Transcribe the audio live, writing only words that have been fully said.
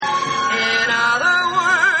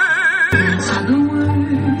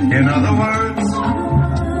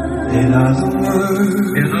In other words,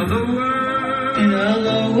 in other words, in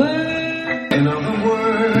other words, in other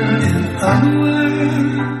words, in other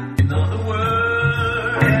words, in other words,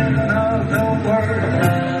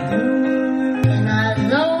 in other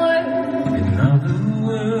words, in other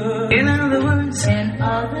words, in other words, in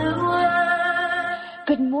other words.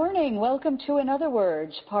 Good morning. Welcome to In Other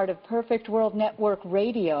Words, part of Perfect World Network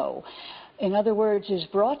Radio. In Other Words is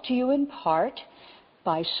brought to you in part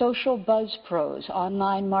by Social Buzz Pros,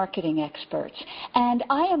 online marketing experts. And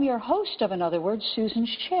I am your host of In Other Words, Susan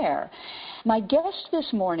Scher. My guests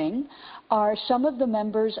this morning are some of the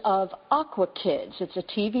members of Aqua Kids. It's a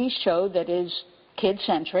TV show that is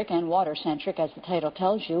kid-centric and water-centric, as the title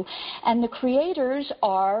tells you. And the creators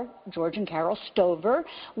are George and Carol Stover.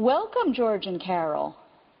 Welcome, George and Carol.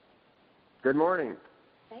 Good morning.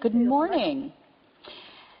 Good morning.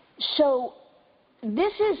 So,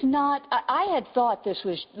 this is not, I had thought this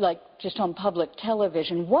was like just on public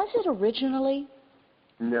television. Was it originally?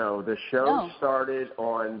 No, the show started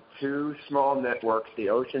on two small networks, the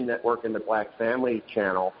Ocean Network and the Black Family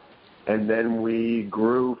Channel, and then we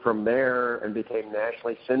grew from there and became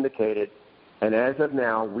nationally syndicated. And as of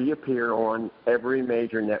now, we appear on every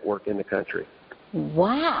major network in the country.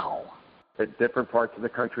 Wow. At different parts of the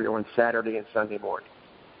country on Saturday and Sunday morning.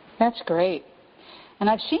 That's great. And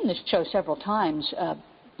I've seen this show several times,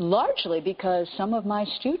 largely because some of my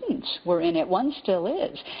students were in it. One still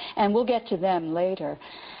is, and we'll get to them later.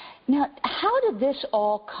 Now, how did this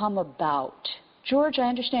all come about? George, I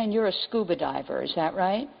understand you're a scuba diver. Is that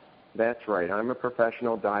right? That's right. I'm a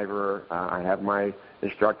professional diver. I have my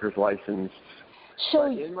instructor's license. So,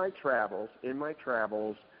 but in my travels,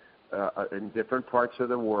 in different parts of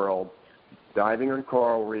the world, diving on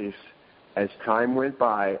coral reefs, as time went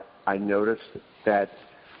by, I noticed that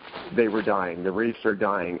they were dying. The reefs are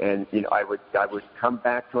dying, and I would come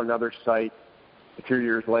back to another site 2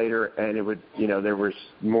 years later, and it would there was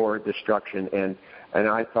more destruction, and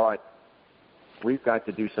I thought we've got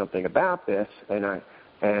to do something about this,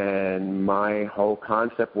 and my whole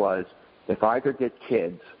concept was if I could get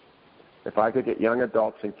young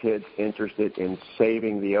adults and kids interested in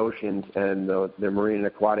saving the oceans and the marine and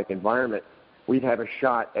aquatic environment, we'd have a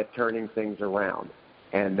shot at turning things around.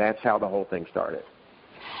 And that's how the whole thing started.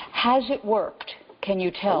 Has it worked? Can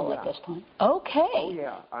you tell at this point? Okay. Oh,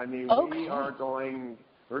 yeah. I mean, we're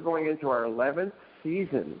going into our 11th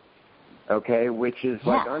season, okay, which is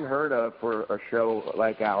like unheard of for a show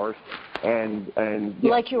like ours. And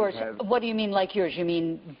like yours. What do you mean like yours? You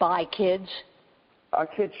mean by kids? A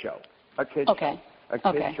kid show. A kid show. A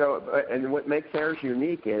kid show. And what makes ours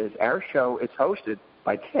unique is our show is hosted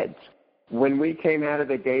by kids. When we came out of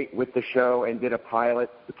the gate with the show and did a pilot,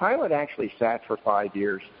 the pilot actually sat for 5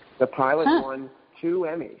 years. The pilot won 2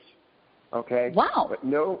 Emmys, okay? Wow. But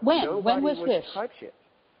when was this? Touch it.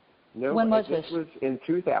 When was this? This was in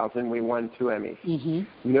 2000. We won 2 Emmys.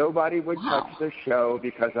 Mm-hmm. Nobody would touch the show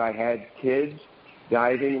because I had kids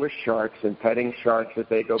diving with sharks and petting sharks as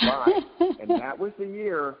they go by. And that was the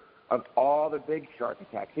year of all the big shark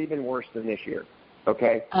attacks, even worse than this year,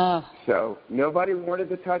 okay? So nobody wanted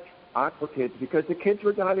to touch Aqua Kids because the kids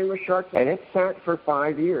were diving with sharks, and it sat for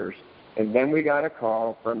 5 years. And then we got a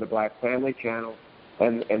call from the Black Family Channel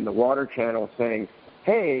and the Water Channel saying,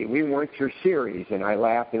 hey, we want your series. And I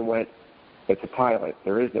laughed and went, it's a pilot.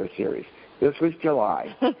 There is no series. This was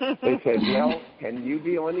July. They said, well, can you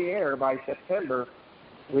be on the air by September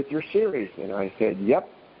with your series? And I said, yep.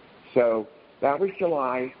 So that was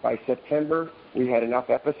July. By September, we had enough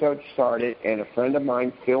episodes started, and a friend of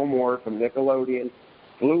mine, Phil Moore from Nickelodeon,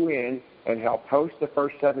 flew in and helped host the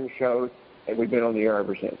first 7 shows, and we've been on the air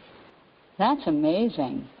ever since. That's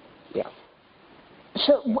amazing. Yeah.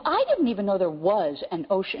 So I didn't even know there was an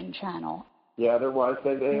ocean channel. Yeah, there was.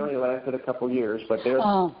 They only lasted a couple years, but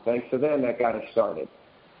thanks to them, that got us started.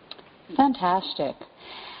 Fantastic.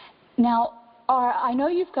 Now, I know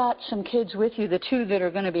you've got some kids with you, the 2 that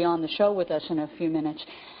are going to be on the show with us in a few minutes,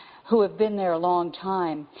 who have been there a long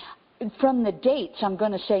time. From the dates, I'm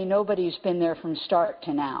going to say nobody's been there from start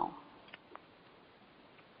to now.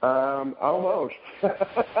 Almost.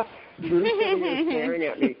 Drew's sitting here staring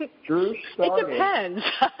at me. Drew started. It depends.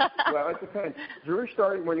 Well, it depends. Drew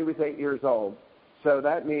started when he was 8 years old, so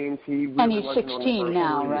that means he really and he's wasn't 16 on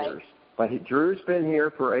now, for right? Years. But Drew's been here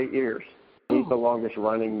for 8 years. He's the longest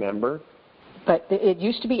running member. But it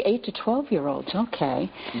used to be 8 to 12-year-olds. Okay.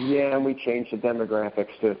 Yeah, and we changed the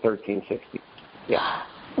demographics to 13, 16. Yeah.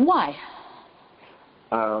 Why?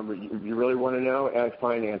 You really want to know?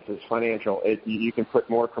 Finances, financial. You can put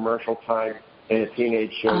more commercial time in a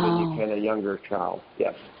teenage show than you can a younger child.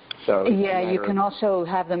 Yes. So yeah, you can also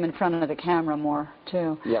have them in front of the camera more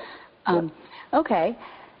too. Yep. Okay.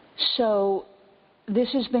 So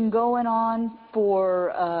this has been going on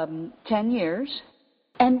for 10 years.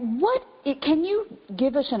 And can you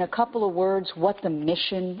give us in a couple of words what the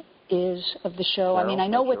mission is of the show? I mean, I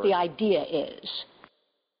know what the idea is.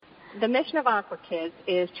 The mission of Aqua Kids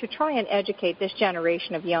is to try and educate this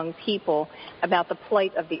generation of young people about the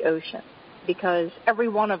plight of the ocean, because every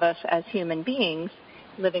one of us as human beings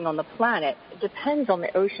living on the planet depends on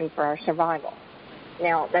the ocean for our survival.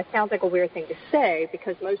 Now, that sounds like a weird thing to say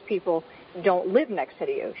because most people don't live next to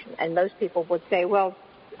the ocean, and most people would say, well,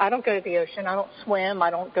 I don't go to the ocean, I don't swim, I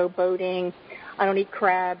don't go boating, I don't eat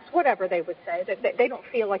crabs, whatever they would say. They don't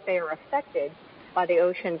feel like they are affected by the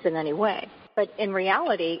oceans in any way. But in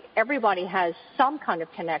reality, everybody has some kind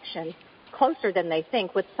of connection closer than they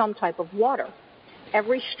think with some type of water.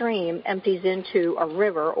 Every stream empties into a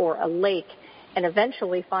river or a lake and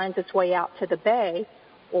eventually finds its way out to the bay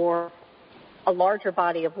or a larger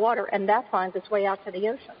body of water, and that finds its way out to the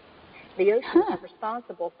ocean. The oceans are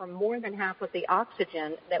responsible for more than half of the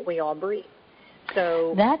oxygen that we all breathe.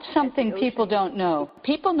 So that's something people don't know.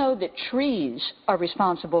 People know that trees are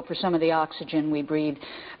responsible for some of the oxygen we breathe,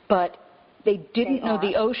 but they didn't know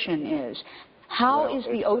the ocean is. How is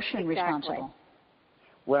the ocean responsible?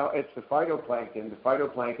 Well, it's the phytoplankton. The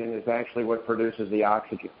phytoplankton is actually what produces the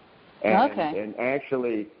oxygen. And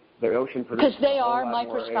actually, the ocean produces because they are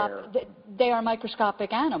microscopic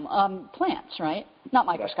plants, right? Not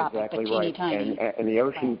microscopic, That's exactly but teeny tiny. And the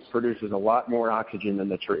ocean produces a lot more oxygen than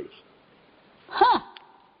the trees. Huh.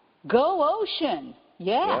 Go ocean.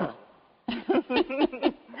 Yeah.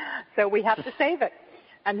 So we have to save it.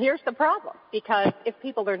 And here's the problem, because if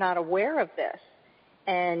people are not aware of this,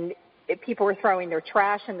 and if people are throwing their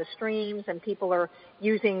trash in the streams, and people are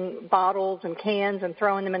using bottles and cans and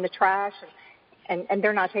throwing them in the trash, and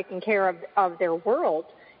they're not taking care of their world,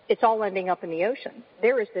 it's all ending up in the ocean.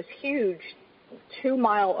 There is this huge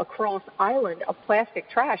 2-mile-across island of plastic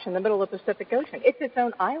trash in the middle of the Pacific Ocean. It's its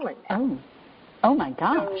own island now. Oh my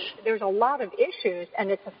gosh. So there's a lot of issues,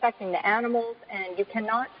 and it's affecting the animals, and you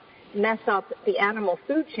cannot mess up the animal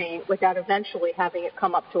food chain without eventually having it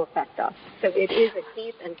come up to affect us. So it is a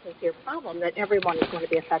deep and sincere problem that everyone is going to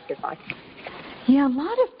be affected by. Yeah, a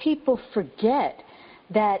lot of people forget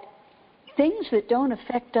that things that don't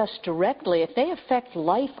affect us directly, if they affect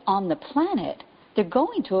life on the planet, they're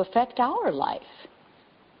going to affect our life.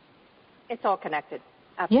 It's all connected.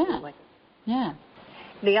 Absolutely. Yeah.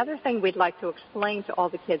 The other thing we'd like to explain to all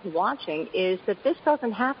the kids watching is that this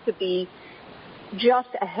doesn't have to be just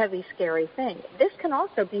a heavy, scary thing. This can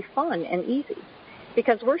also be fun and easy,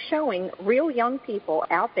 because we're showing real young people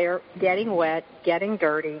out there getting wet, getting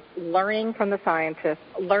dirty, learning from the scientists,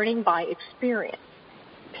 learning by experience,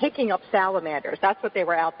 picking up salamanders. That's what they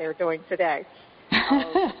were out there doing today.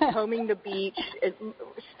 Combing the beach,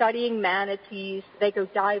 studying manatees. They go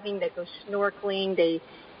diving, they go snorkeling, they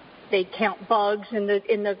count bugs in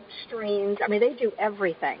the streams. I mean, they do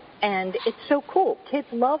everything. And it's so cool. Kids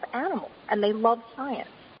love animals, and they love science.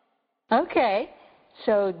 Okay.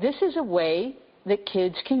 So this is a way that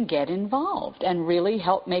kids can get involved and really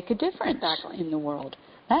help make a difference in the world.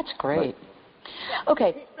 That's great. Yeah, okay.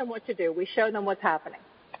 We teach them what to do. We show them what's happening.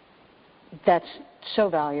 That's so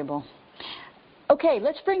valuable. Okay,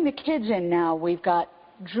 let's bring the kids in now. We've got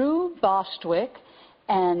Drew Bostwick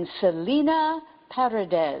and Selena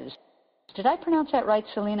Paredes. Did I pronounce that right,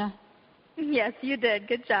 Selena? Yes, you did.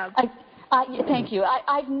 Good job. Thank you.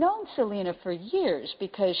 I've known Selena for years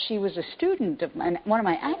because she was a student of mine, one of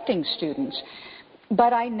my acting students,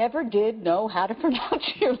 but I never did know how to pronounce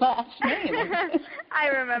your last name. I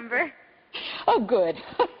remember. Oh, good.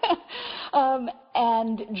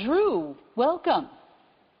 And Drew, welcome.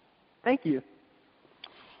 Thank you.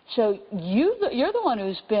 So you're the one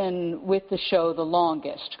who's been with the show the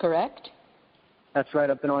longest, correct? That's right.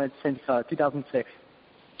 I've been on it since 2006.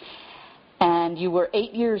 And you were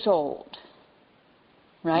 8 years old,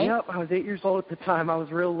 right? Yep, I was 8 years old at the time. I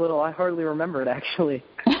was real little. I hardly remember it, actually.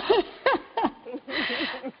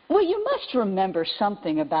 Well, you must remember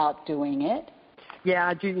something about doing it. Yeah,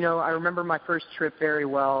 I do. You know, I remember my first trip very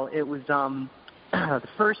well. It was the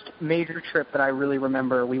first major trip that I really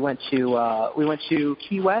remember. We went to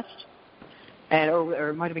Key West, or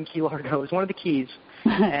it might have been Key Largo. It was one of the Keys.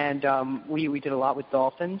 And we did a lot with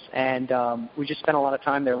dolphins, and we just spent a lot of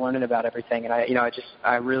time there learning about everything. And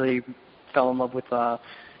I really fell in love with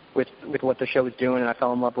what the show was doing, and I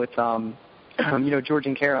fell in love with George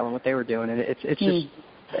and Carol and what they were doing. And it's just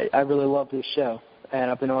I really love this show, and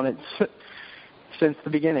I've been on it since the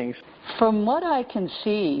beginnings. From what I can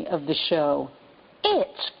see of the show,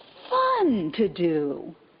 it's fun to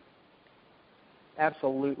do.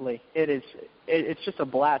 Absolutely, it is. It's just a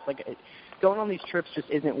blast. Like going on these trips just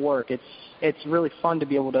isn't work. It's really fun to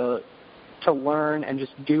be able to learn and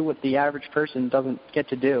just do what the average person doesn't get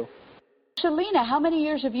to do. Selena, how many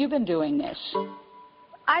years have you been doing this?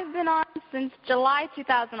 I've been on since July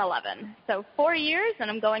 2011, so 4 years, and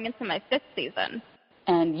I'm going into my 5th season.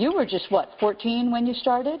 And you were just, 14 when you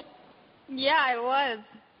started? Yeah, I was.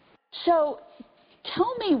 So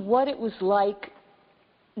tell me what it was like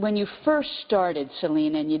when you first started,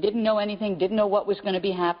 Selena, and you didn't know anything, didn't know what was going to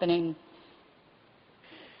be happening.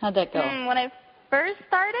 How'd that go? When I first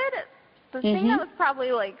started, the thing that was probably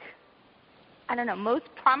most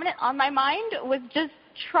prominent on my mind was just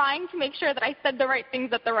trying to make sure that I said the right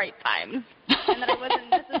things at the right times and that I wasn't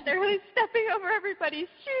necessarily stepping over everybody's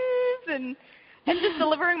shoes and just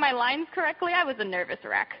delivering my lines correctly. I was a nervous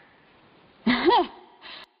wreck.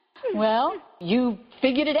 Well, you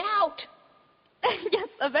figured it out. Yes,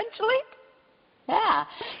 eventually. Yeah.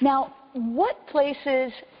 Now, what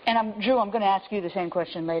places, and Drew, I'm going to ask you the same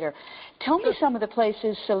question later. Tell me some of the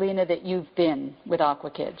places, Selena, that you've been with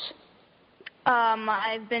Aqua Kids.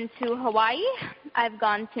 I've been to Hawaii. I've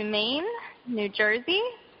gone to Maine, New Jersey,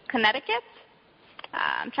 Connecticut.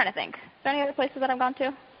 I'm trying to think. Is there any other places that I've gone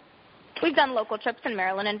to? We've done local trips in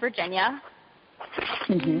Maryland and Virginia.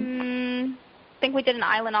 I think we did an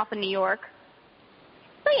island off of New York.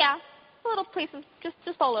 So, yeah, little places, just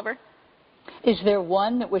all over. Is there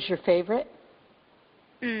one that was your favorite?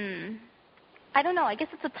 I don't know. I guess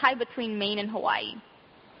it's a tie between Maine and Hawaii.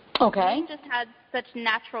 Okay. Maine just had such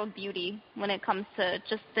natural beauty when it comes to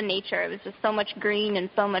just the nature. It was just so much green and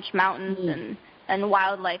so much mountains and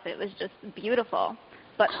wildlife. It was just beautiful.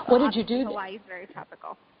 But what did you do? Hawaii is very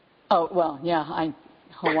tropical. Oh, well, yeah.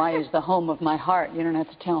 Hawaii is the home of my heart. You don't have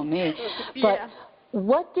to tell me. But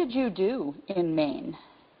what did you do in Maine?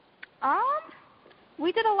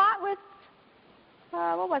 We did a lot with,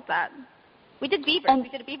 what was that? We did beavers. We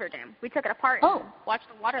did a beaver dam. We took it apart and watched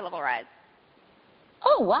the water level rise.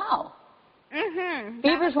 Oh, wow.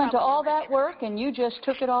 Beavers went to all that work, and you just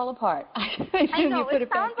took it all apart. I know. It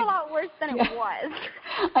sounds a lot worse than it was.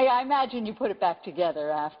 I imagine you put it back together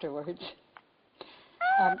afterwards.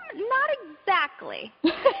 Not exactly.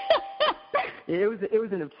 It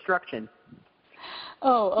was an obstruction.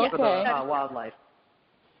 Oh, okay. For the wildlife.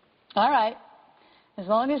 All right. As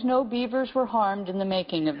long as no beavers were harmed in the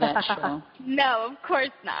making of that show. No, of course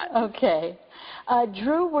not. Okay.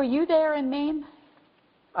 Drew, were you there in Maine?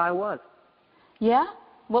 I was. Yeah?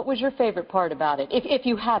 What was your favorite part about it, if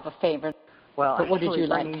you have a favorite? Well, but what did you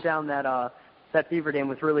like? Bringing down that beaver dam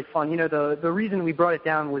was really fun. You know, the reason we brought it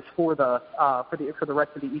down was for the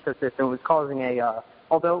rest of the ecosystem. It was causing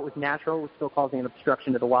although it was natural, it was still causing an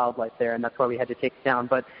obstruction to the wildlife there, and that's why we had to take it down.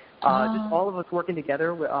 But just all of us working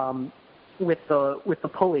together with the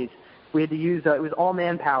pulleys, we had to use it was all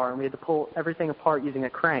manpower, and we had to pull everything apart using a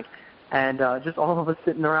crank. And just all of us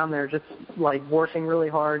sitting around there, just like working really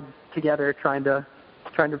hard together, trying to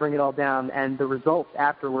bring it all down. And the results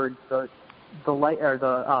afterwards, the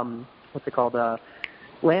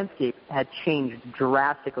landscape had changed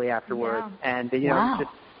drastically afterwards. Yeah. And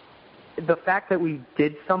just the fact that we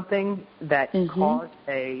did something that caused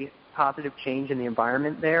a positive change in the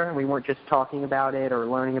environment there, and we weren't just talking about it or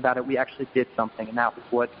learning about it. We actually did something, and that was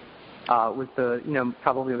what was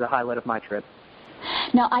probably the highlight of my trip.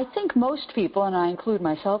 Now, I think most people, and I include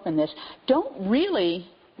myself in this, don't really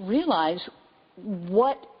realize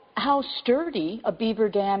how sturdy a beaver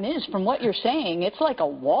dam is. From what you're saying, it's like a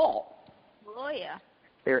wall. Oh, yeah.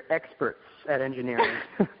 They're experts at engineering.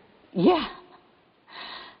 Yeah.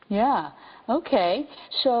 Yeah. Okay.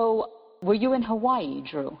 So were you in Hawaii,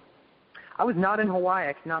 Drew? I was not in Hawaii.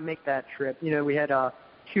 I could not make that trip. You know, we had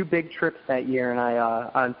 2 big trips that year, and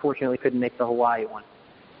I unfortunately couldn't make the Hawaii one.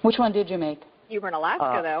 Which one did you make? You were in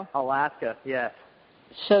Alaska, though. Alaska, yes.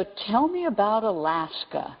 So tell me about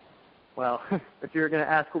Alaska. Well, if you were going to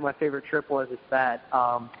ask what my favorite trip was, it's that.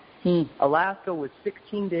 Alaska was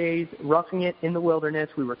 16 days, roughing it in the wilderness.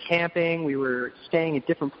 We were camping. We were staying at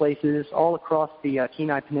different places all across the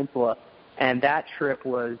Kenai Peninsula. And that trip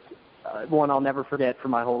was one I'll never forget for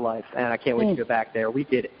my whole life, and I can't wait to go back there. We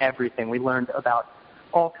did everything. We learned about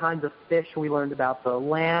all kinds of fish. We learned about the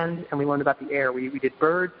land, and we learned about the air. We did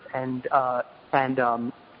birds and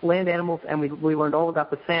land animals, and we learned all about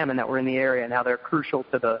the salmon that were in the area and how they're crucial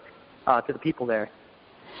to the people there.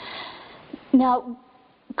 Now,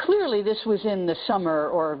 clearly this was in the summer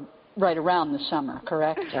or right around the summer,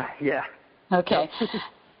 correct? Yeah. Okay.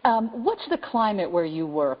 What's the climate where you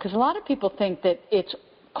were? Because a lot of people think that it's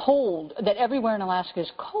cold, that everywhere in Alaska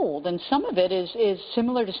is cold, and some of it is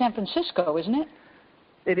similar to San Francisco, isn't it?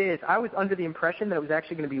 It is. I was under the impression that it was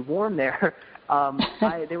actually going to be warm there.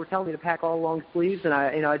 They were telling me to pack all long sleeves, and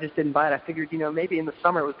I just didn't buy it. I figured, maybe in the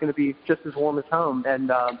summer it was going to be just as warm as home,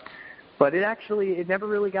 but it never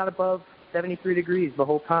really got above 73 degrees the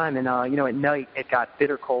whole time. And at night it got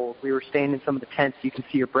bitter cold. We were staying in some of the tents. You can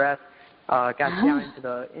see your breath. Got down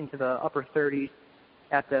into the upper 30s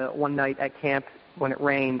at the one night at camp when it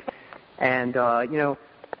rained, and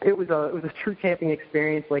it was a true camping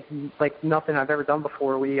experience like nothing I've ever done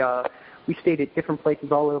before. We stayed at different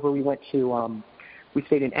places all over. We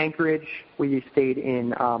stayed in Anchorage. We stayed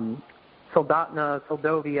in Soldotna,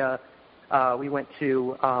 Soldovia. We went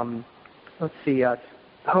to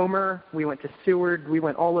Homer. We went to Seward. We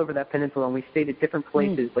went all over that peninsula, and we stayed at different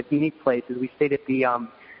places, like unique places. We stayed at the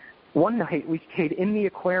one night. We stayed in the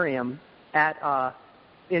aquarium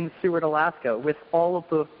in Seward, Alaska, with all of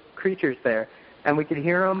the creatures there, and we could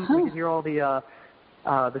hear them. We could hear all the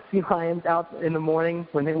sea lions out in the morning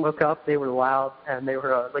when they woke up. They were loud, and they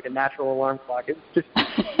were like a natural alarm clock. It was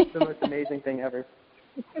just the most amazing thing ever.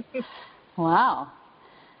 Wow,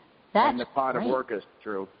 that's and the pod great. of orcas,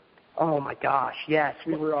 Drew. Oh my gosh, yes.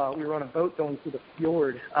 We were on a boat going through the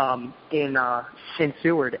fjord in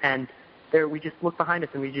Seward, and there we just looked behind us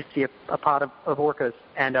and we just see a pod of orcas,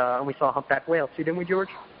 and we saw humpback whales too, didn't we, George?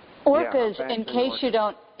 Orcas, yeah, in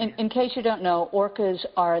case you don't know, orcas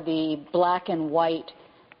are the black and white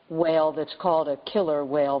whale that's called a killer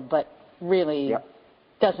whale, but really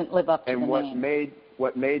doesn't live up to the name. And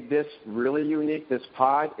what made this really unique, this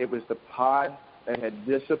pod, it was the pod that had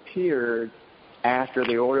disappeared after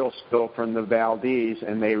the oil spill from the Valdez,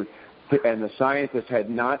 and the scientists had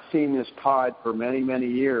not seen this pod for many, many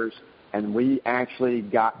years, and we actually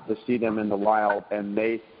got to see them in the wild, and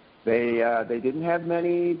they didn't have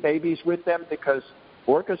many babies with them because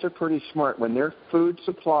orcas are pretty smart. When their food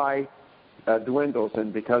supply dwindles,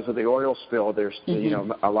 and because of the oil spill, there's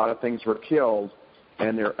a lot of things were killed,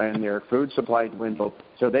 and their food supply dwindled,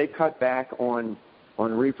 so they cut back on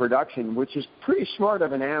reproduction, which is pretty smart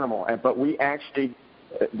of an animal. But we actually,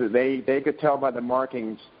 they could tell by the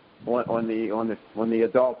markings on the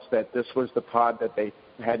adults that this was the pod that they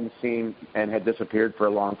hadn't seen and had disappeared for a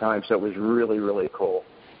long time. So it was really, really cool.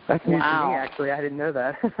 That's news to me, actually. I didn't know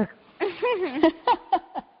that.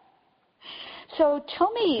 So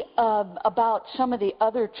tell me about some of the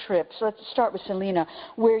other trips. Let's start with Selena,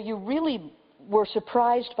 where you really were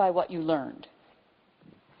surprised by what you learned.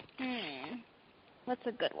 That's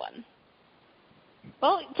a good one.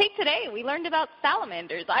 Well, take today. We learned about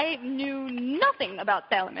salamanders. I knew nothing about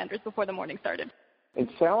salamanders before the morning started. And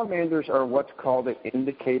salamanders are what's called an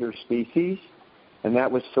indicator species, and that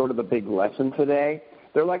was sort of the big lesson today.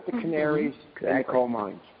 They're like the canaries in the coal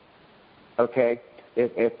mines. Okay?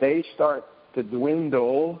 If they start to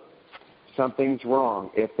dwindle, something's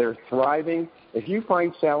wrong. If they're thriving, if you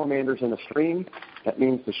find salamanders in a stream, that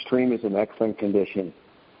means the stream is in excellent condition.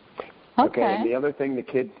 Okay, and the other thing, the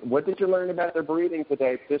kids, what did you learn about their breathing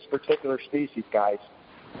today, this particular species, guys?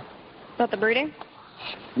 About the breathing?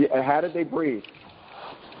 Yeah, how did they breathe?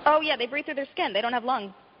 Oh, yeah, they breathe through their skin. They don't have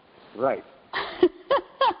lungs. Right.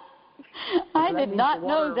 I did not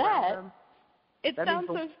know that. It sounds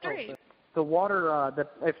so strange. The water,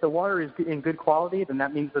 if the water is in good quality, then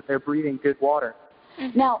that means that they're breathing good water.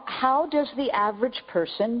 Now, how does the average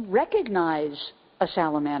person recognize a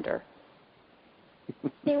salamander?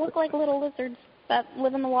 They look like little lizards that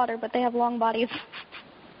live in the water, but they have long bodies.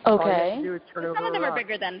 Okay. Some of them are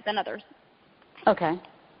bigger than others. Okay.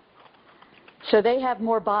 So they have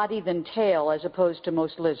more body than tail as opposed to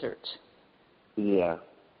most lizards. Yeah.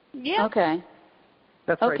 Yeah. Okay.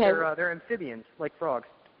 That's right. They're amphibians, like frogs.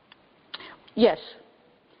 Yes,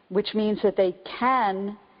 which means that they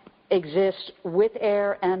can exist with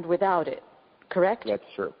air and without it, correct? That's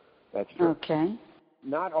true. That's true. Okay.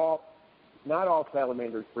 Not all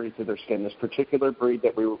salamanders breathe through their skin. This particular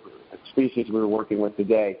species we were working with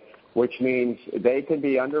today, which means they can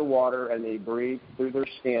be underwater and they breathe through their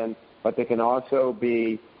skin, but they can also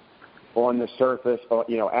be on the surface,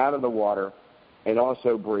 out of the water, and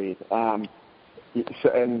also breathe. And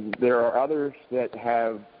there are others that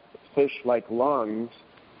have fish-like lungs,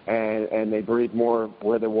 and they breathe more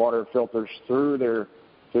where the water filters through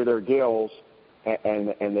their gills,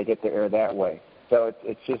 and they get the air that way. So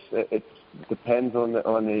it depends on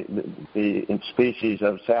the species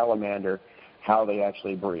of salamander how they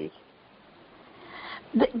actually breathe.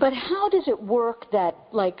 But how does it work that,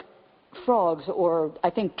 like frogs, or I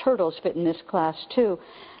think turtles fit in this class too,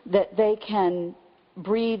 that they can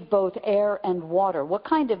breathe both air and water? What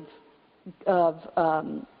kind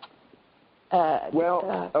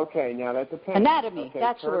okay, now that depends. Anatomy, okay,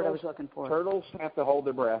 that's the word I was looking for. Turtles have to hold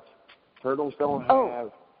their breath. Turtles don't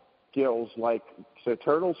have gills so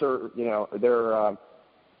turtles are, they're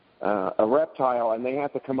a reptile and they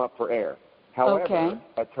have to come up for air. However,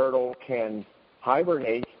 a turtle can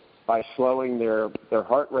hibernate by slowing their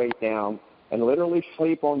heart rate down and literally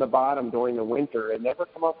sleep on the bottom during the winter and never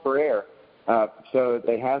come up for air. So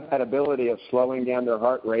they have that ability of slowing down their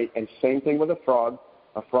heart rate. And same thing with a frog.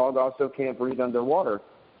 A frog also can't breathe underwater,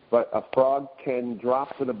 but a frog can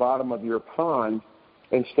drop to the bottom of your pond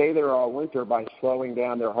and stay there all winter by slowing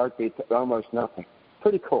down their heartbeat to almost nothing.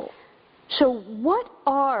 Pretty cool. So what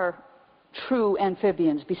are true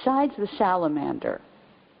amphibians besides the salamander?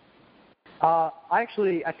 I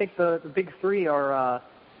think the big three are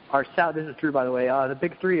this is true, by the way. The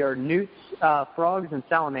big three are newts, frogs, and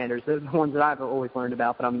salamanders. Those are the ones that I've always learned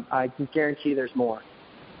about, but I can guarantee there's more.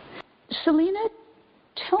 Selena,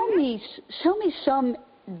 tell me some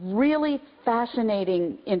really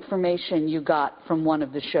fascinating information you got from one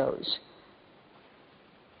of the shows.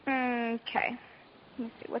 Okay. Let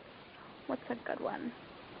me see. What's a good one?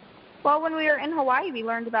 Well, when we were in Hawaii, we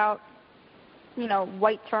learned about,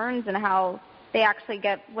 white terns and how they actually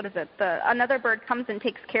get, another bird comes and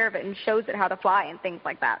takes care of it and shows it how to fly and things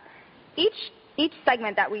like that. Each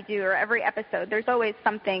segment that we do, or every episode, there's always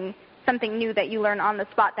something new that you learn on the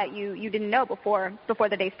spot that you didn't know before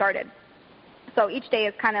the day started. So each day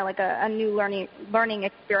is kind of like a new learning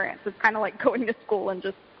experience. It's kind of like going to school and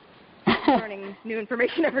just learning new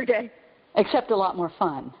information every day. Except a lot more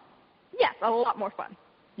fun. Yes, a lot more fun.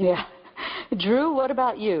 Yeah. Drew, what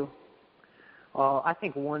about you? I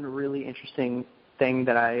think one really interesting thing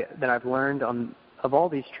that I've learned of all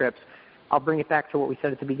these trips, I'll bring it back to what we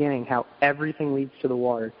said at the beginning, how everything leads to the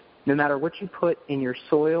water. No matter what you put in your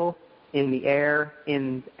soil, in the air,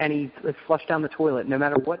 in any flush down the toilet, no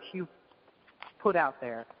matter what you put out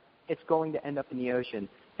there, it's going to end up in the ocean.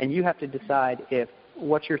 And you have to decide if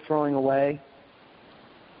what you're throwing away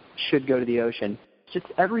should go to the ocean. Just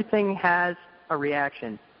everything has a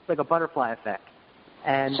reaction, like a butterfly effect.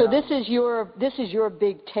 And so this is your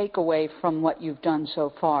big takeaway from what you've done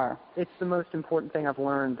so far. It's the most important thing I've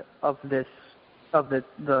learned of the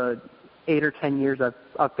 8 or 10 years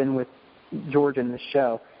I've been with George in this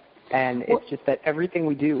show, and it's just that everything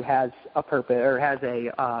we do has a purpose or has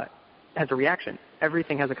a reaction.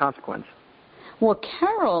 Everything has a consequence. Well,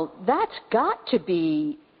 Carol, that's got to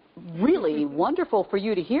be really wonderful for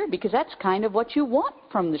you to hear, because that's kind of what you want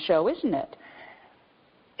from the show, isn't it?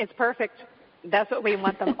 It's perfect. That's what we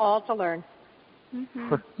want them all to learn.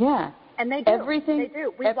 Mm-hmm. Yeah. And they do. Everything. They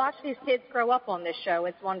do. We watch these kids grow up on this show.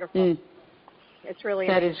 It's wonderful. It's really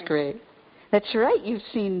amazing. That is great. That's right. You've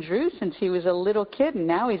seen Drew since he was a little kid, and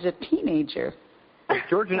now he's a teenager.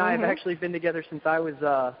 George and I have actually been together since I was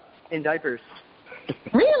in diapers.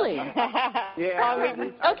 Really? Yeah.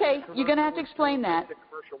 Okay, you're going to have to explain that. I did a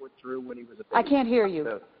commercial with Drew when he was a baby. I can't hear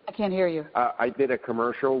you. I can't hear you. I did a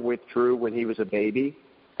commercial with Drew when he was a baby,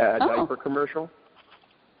 a diaper commercial.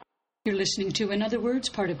 You're listening to In Other Words,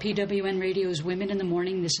 part of PWN Radio's Women in the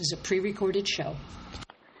Morning. This is a pre-recorded show.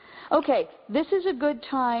 Okay, this is a good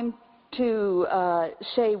time to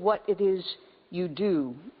say what it is you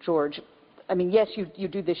do, George. I mean, yes, you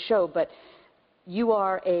do this show, but you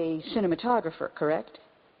are a cinematographer, correct?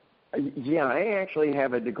 Yeah, I actually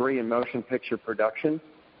have a degree in motion picture production.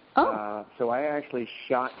 So I actually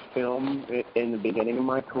shot film in the beginning of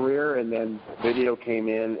my career, and then video came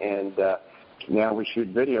in, and now we shoot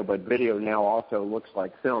video, but video now also looks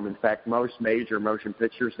like film. In fact, most major motion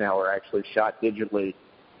pictures now are actually shot digitally.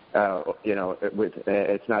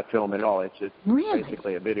 It's not film at all. It's just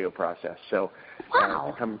basically a video process. So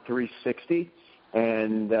it's become 360,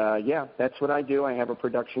 and that's what I do. I have a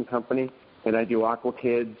production company, and I do Aqua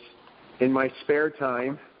Kids in my spare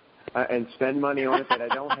time. And spend money on it that I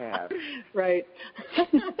don't have. Right.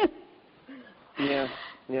 Yeah.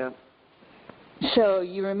 So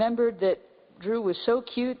you remembered that Drew was so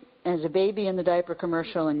cute as a baby in the diaper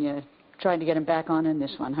commercial, and you tried to get him back on in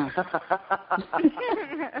this one, huh?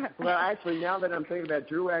 Well, actually, now that I'm thinking about it,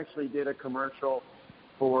 Drew actually did a commercial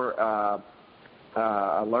for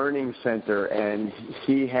a learning center, and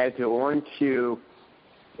he had to, on cue,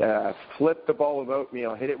 flip the bowl of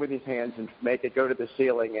oatmeal, hit it with his hands, and make it go to the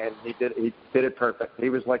ceiling, and he did it perfect. He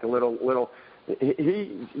was like a little.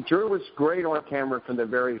 Drew was great on camera from the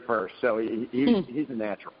very first, so he's a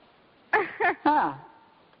natural.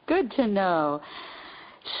 Good to know.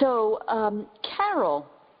 So, Carol,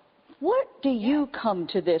 what do you come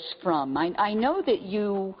to this from? I know that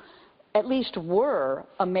you at least were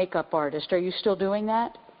a makeup artist. Are you still doing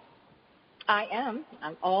that? I am.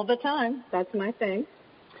 I'm all the time. That's my thing.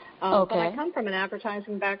 But I come from an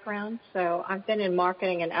advertising background, so I've been in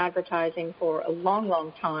marketing and advertising for a long,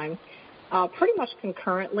 long time. pretty much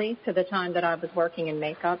concurrently to the time that I was working in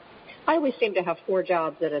makeup. I always seem to have 4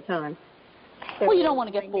 jobs at a time. So well, you don't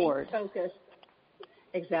want to get bored.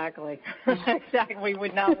 Exactly. Exactly. We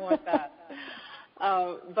would not want that.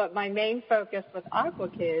 But my main focus with Aqua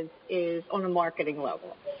Kids is on a marketing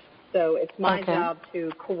level. So it's my job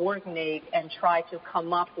to coordinate and try to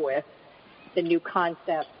come up with the new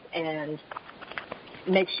concepts and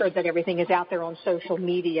make sure that everything is out there on social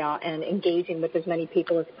media and engaging with as many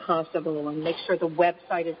people as possible, and make sure the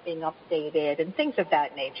website is being updated and things of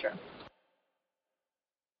that nature.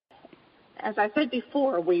 As I said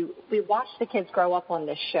before, we watch the kids grow up on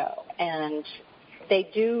this show, and they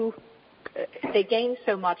gain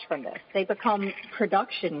so much from this. They become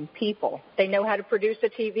production people. They know how to produce a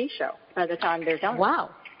TV show by the time they're done. Wow.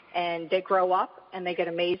 And they grow up, and they get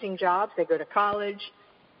amazing jobs. They go to college.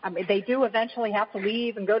 I mean, they do eventually have to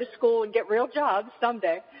leave and go to school and get real jobs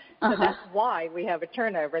someday. So that's why we have a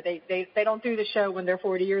turnover. They don't do the show when they're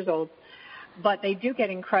 40 years old, but they do get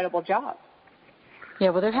incredible jobs. Yeah,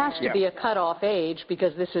 well, there has to be a cutoff age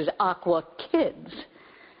because this is Aqua Kids.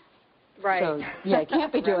 Right. So, yeah, you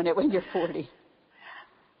can't be doing it when you're 40.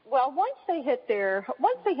 Well, once they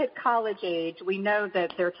hit college age, we know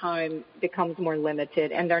that their time becomes more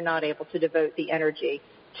limited, and they're not able to devote the energy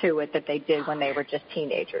to it that they did when they were just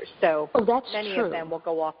teenagers. So many of them will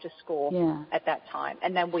go off to school at that time.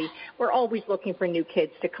 And then we're always looking for new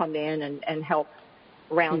kids to come in and help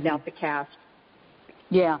round out the cast.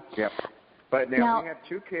 Yeah. Yep. But now we have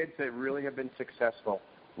 2 kids that really have been successful.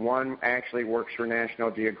 One actually works for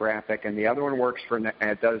National Geographic, and the other one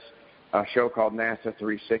does a show called NASA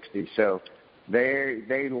 360. So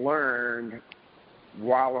they learned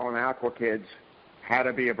while on Aqua Kids how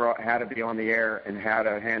to be on the air and how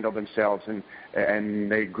to handle themselves,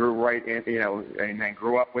 and they grew right in, and they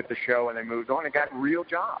grew up with the show, and they moved on and got real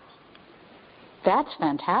jobs. That's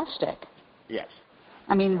fantastic. Yes.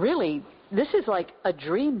 I mean, really, this is like a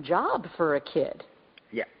dream job for a kid.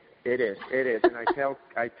 Yeah, it is. It is. And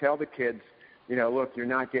I tell the kids, look, you're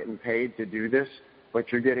not getting paid to do this,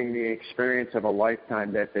 but you're getting the experience of a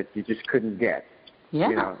lifetime that you just couldn't get.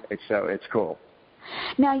 Yeah. It's cool.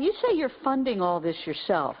 Now, you say you're funding all this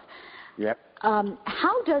yourself. Yep.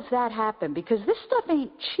 How does that happen? Because this stuff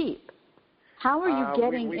ain't cheap. How are you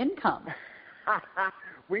getting income?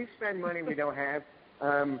 We spend money we don't have.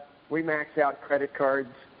 We max out credit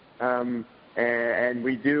cards, and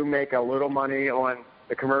we do make a little money on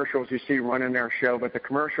the commercials you see running our show. But the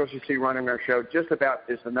commercials you see running our show just about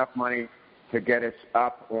is enough money to get us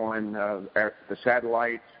up on the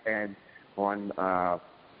satellites and on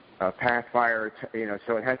Pathfire,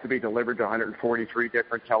 so it has to be delivered to 143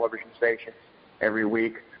 different television stations every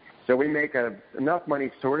week. So we make enough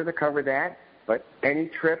money sort of to cover that, but any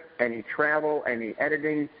trip, any travel, any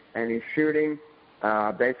editing, any shooting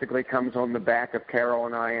basically comes on the back of Carol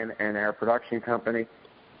and I and our production company.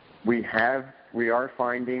 We are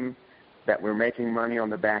finding that we're making money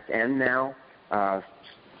on the back end now.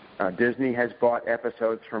 Disney has bought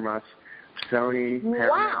episodes from us. Sony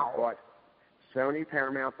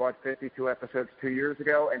Paramount bought 52 episodes 2 years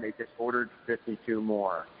ago, and they just ordered 52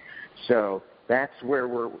 more. So that's where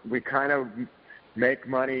we kind of make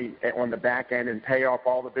money on the back end and pay off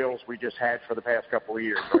all the bills we just had for the past couple of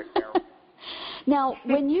years, right, Carol? Now,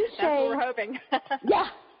 when you say... That's what we're hoping. Yeah.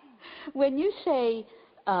 When you say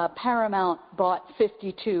Paramount bought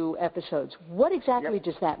 52 episodes, what exactly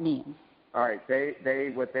does that mean? All right,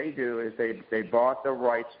 what they do is they bought the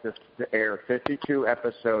rights to air 52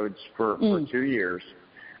 episodes for 2 years,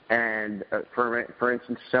 and for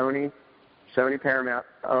instance, Sony Paramount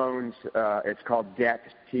owns it's called Get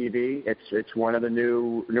TV. It's one of the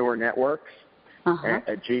newer networks.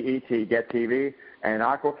 GET, Get TV, and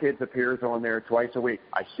Aqua Kids appears on there twice a week.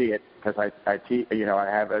 I see it because I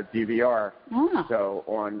have a DVR. So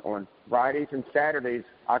on Fridays and Saturdays,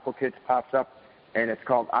 Aqua Kids pops up. And it's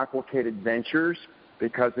called Aqua Kid Adventures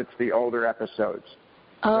because it's the older episodes.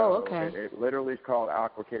 Oh, okay. It literally is called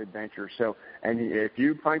Aqua Kid Adventures. So, and if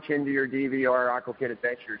you punch into your DVR Aqua Kid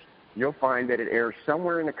Adventures, you'll find that it airs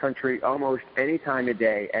somewhere in the country almost any time of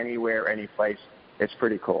day, anywhere, any place. It's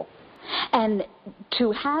pretty cool. And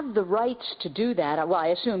to have the rights to do that, well, I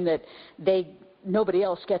assume that nobody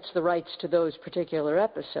else gets the rights to those particular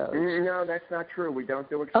episodes. No, that's not true. We don't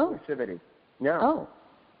do exclusivity. No. Oh.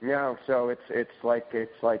 No, so it's like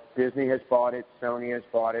Disney has bought it, Sony has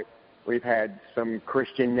bought it. We've had some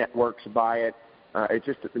Christian networks buy it.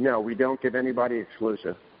 We don't give anybody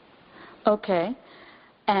exclusive. Okay,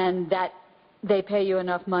 and that they pay you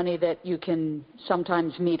enough money that you can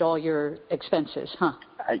sometimes meet all your expenses, huh?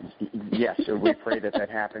 Yes, we pray that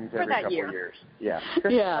happens every couple of years. Yeah.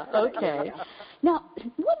 Yeah. Okay. Now,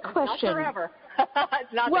 one question. Not forever.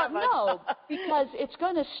 It's not well, that much. no, because it's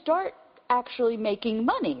going to start actually making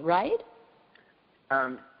money, right?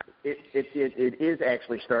 It is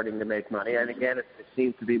actually starting to make money, and again, it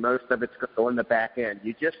seems to be most of it's on the back end.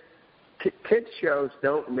 Kids shows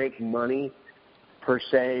don't make money per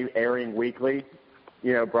se airing weekly,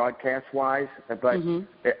 broadcast-wise. But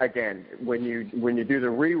again, when you do the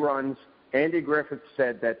reruns, Andy Griffith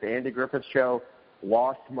said that the Andy Griffith Show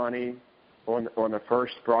lost money on the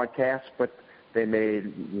first broadcast, but they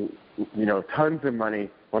made tons of money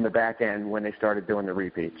on the back end when they started doing the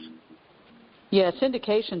repeats. Yeah,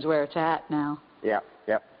 syndication's where it's at now. Yeah.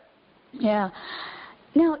 Yep. Yeah.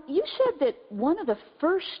 Now, you said that one of the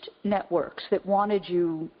first networks that wanted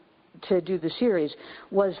you to do the series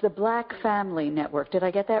was the Black Family Network. Did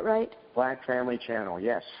I get that right? Black Family Channel,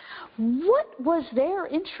 yes. What was their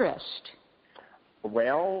interest?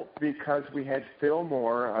 Well, because we had Phil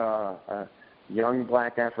Moore, a young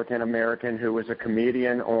black African-American who was a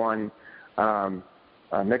comedian on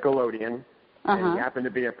Nickelodeon. And he happened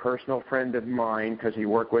to be a personal friend of mine because he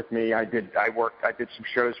worked with me. I did some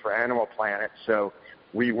shows for Animal Planet, so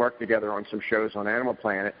we worked together on some shows on Animal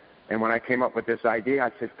Planet. And when I came up with this idea,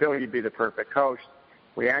 I said, Phil, you'd be the perfect host.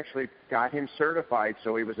 We actually got him certified,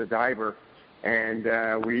 so he was a diver,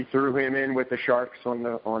 and we threw him in with the sharks on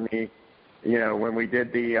the when we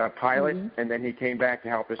did the pilot, and then he came back to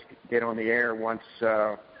help us get on the air once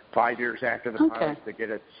 5 years after the pilot to get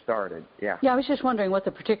it started. Yeah. Yeah, I was just wondering what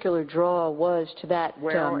the particular draw was to that.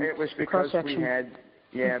 Well, it was because we had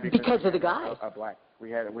because of the guy.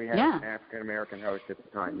 We had an African American host at the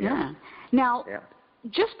time. Yeah. Now,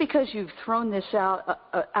 just because you've thrown this out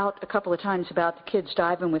a couple of times about the kids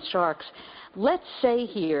diving with sharks, let's say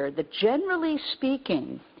here that generally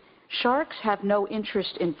speaking, sharks have no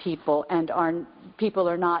interest in people, and people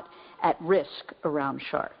are not at risk around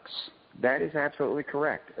sharks. That is absolutely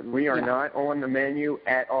correct. We are not on the menu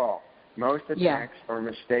at all. Most attacks are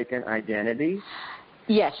mistaken identity.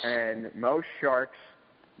 Yes. And most sharks,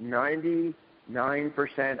 99%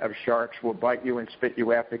 of sharks will bite you and spit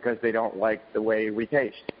you out because they don't like the way we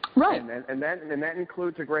taste. Right. And that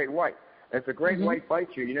includes a great white. If a great white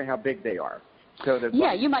bites you, you know how big they are. So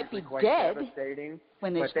you might be dead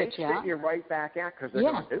when they spit you out. But they spit you right back out because they're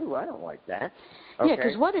going, ooh, I don't like that. Okay. Yeah,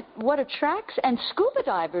 because what attracts, and scuba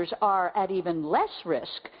divers are at even less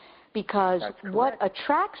risk because what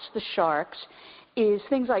attracts the sharks is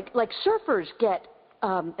things like surfers get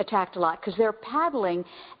attacked a lot because they're paddling,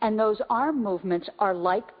 and those arm movements are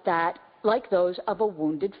like those of a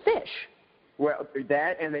wounded fish. Well,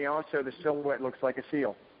 that, and the silhouette looks like a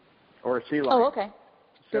seal or a sea lion. Oh, okay.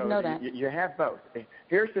 Didn't know that. You have both.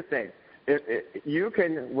 Here's the thing. You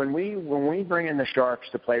can when we bring in the sharks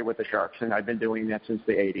to play with the sharks, and I've been doing that since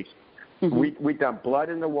the 80s. We dump blood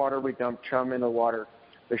in the water. We dump chum in the water.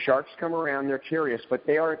 The sharks come around. They're curious, but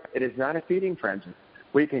it is not a feeding frenzy.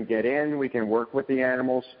 We can get in. We can work with the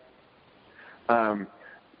animals. I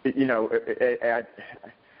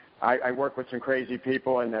work with some crazy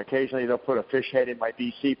people, and occasionally they'll put a fish head in my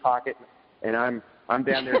BC pocket, and I'm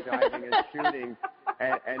down there diving and shooting.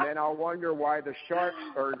 And then I'll wonder why the sharks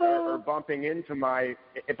are bumping into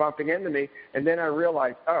me, and then I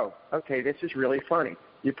realize, oh, okay, this is really funny.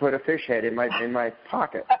 You put a fish head in my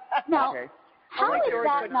pocket. Now, okay. how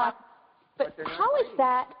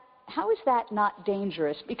is that not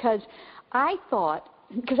dangerous? Because I've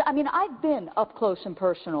been up close and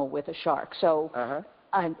personal with a shark, so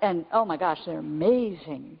and oh my gosh, they're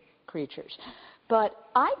amazing creatures. But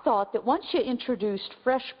I thought that once you introduced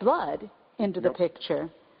fresh blood into the picture.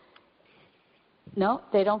 No,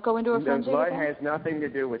 they don't go into a frenzy? The blood has nothing to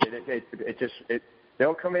do with it.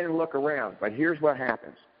 They'll come in and look around. But here's what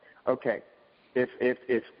happens. Okay, if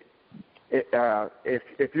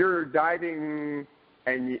you're diving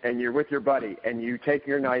and you're with your buddy and you take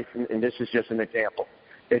your knife, and this is just an example,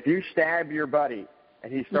 if you stab your buddy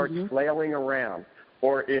and he starts flailing around,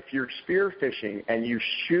 or if you're spearfishing and you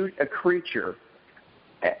shoot a creature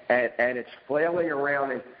and it's flailing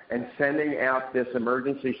around and sending out this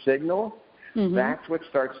emergency signal, that's what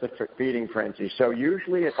starts the feeding frenzy. So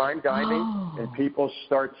usually if I'm diving and people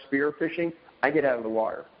start spearfishing, I get out of the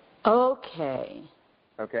water. Okay.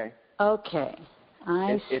 Okay? Okay.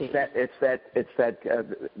 I see. It's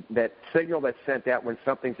that signal that's sent out when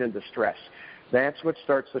something's in distress. That's what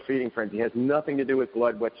starts the feeding frenzy. It has nothing to do with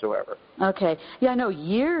blood whatsoever. Okay. Yeah, I know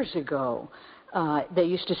years ago, they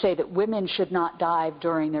used to say that women should not dive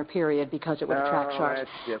during their period because it would attract sharks.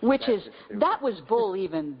 That was bull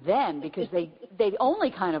even then, because they the only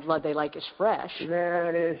kind of blood they like is fresh.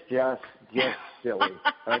 That is just silly.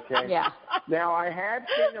 Okay. Yeah. Now I have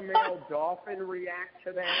seen a male dolphin react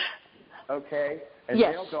to that. Okay. And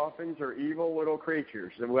yes. male dolphins are evil little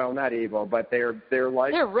creatures. Well, not evil, but they're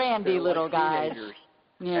randy little guys. Teenagers.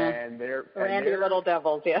 Yeah. And they're randy little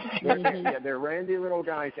devils. Yes. Yeah, they're randy little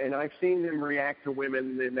guys, and I've seen them react to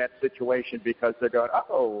women in that situation because they're going,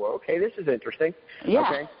 "Oh, okay, this is interesting."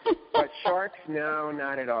 Yeah. Okay. But sharks, no,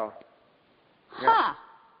 not at all. Huh.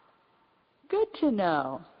 Good to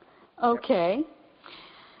know. Okay.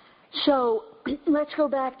 So let's go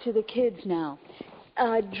back to the kids now.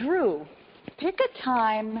 Drew, pick a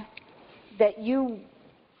time that you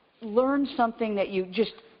learned something that you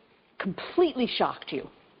just completely shocked you.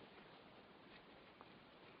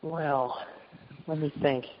 Well, let me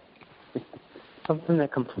think. Something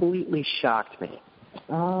that completely shocked me.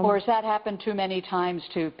 Or has that happened too many times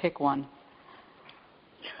to pick one?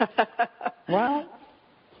 Well,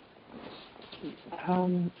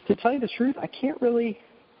 to tell you the truth, I can't really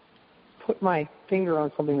put my finger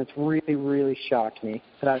on something that's really, really shocked me.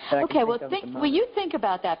 Okay, well, you think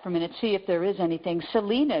about that for a minute, see if there is anything.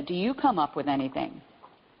 Selena, do you come up with anything?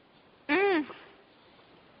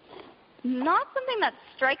 Not something that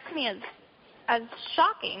strikes me as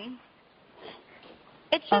shocking.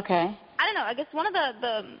 It's just, okay. I don't know, I guess one of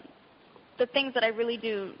the things that I really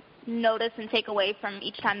do notice and take away from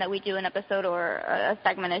each time that we do an episode or a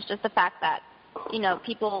segment is just the fact that,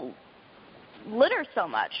 people litter so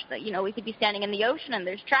much that, we could be standing in the ocean and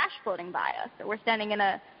there's trash floating by us, or we're standing in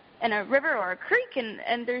a river or a creek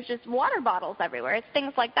and there's just water bottles everywhere. It's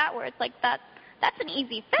things like that where it's like that's an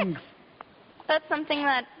easy fix. That's something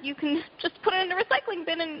that you can just put it in the recycling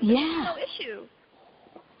bin and there's no issue.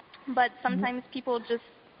 But sometimes people just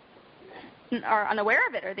are unaware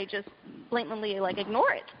of it, or they just blatantly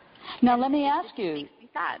ignore it. Now let me ask you, makes me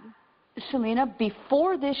sad. Selena,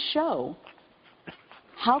 before this show,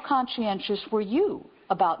 how conscientious were you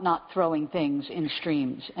about not throwing things in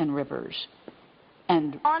streams and rivers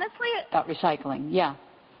and honestly about recycling? Yeah.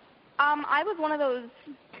 I was one of those.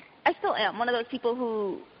 I still am one of those people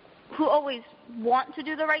who always want to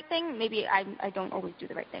do the right thing. Maybe I don't always do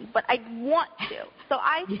the right thing, but I want to. So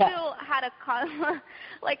I still had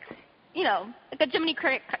like a Jiminy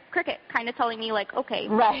Cricket kind of telling me okay,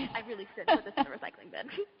 right. I really should put this in the recycling bin.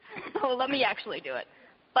 So let me actually do it.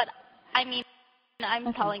 But I mean,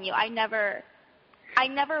 I'm telling you, I never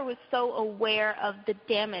was so aware of the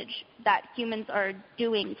damage that humans are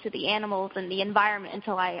doing to the animals and the environment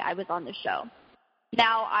until I was on the show.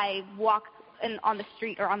 Now I walk on the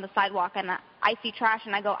street or on the sidewalk and I see trash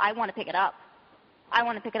and I go, I want to pick it up. I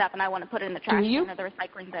want to pick it up and I want to put it in the trash bin or the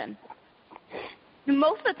recycling bin.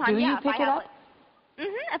 Most of the time, Do you pick it up?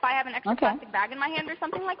 If I have an extra plastic bag in my hand or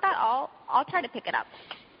something like that, I'll try to pick it up.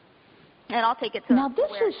 And I'll take it to Now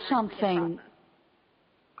this is something.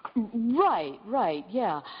 Right,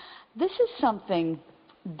 yeah. This is something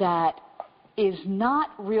that is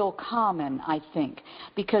not real common, I think,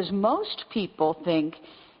 because most people think,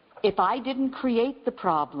 if I didn't create the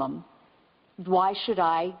problem, why should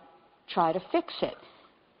I try to fix it?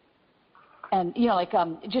 And,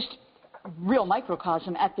 just real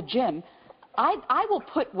microcosm at the gym, I will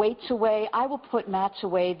put weights away, I will put mats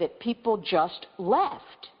away that people just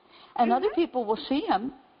left. And other people will see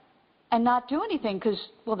them and not do anything because,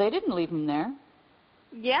 they didn't leave them there.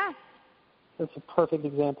 Yeah. That's a perfect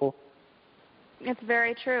example. It's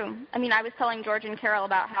very true. I mean, I was telling George and Carol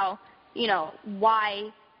about how,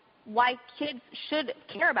 why kids should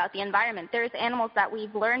care about the environment. There's animals that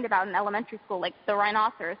we've learned about in elementary school, like the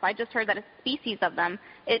rhinoceros. I just heard that a species of them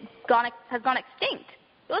has gone extinct.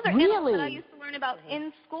 Those are animals that I used to learn about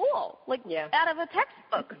in school, out of a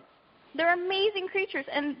textbook. They're amazing creatures,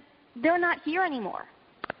 and they're not here anymore.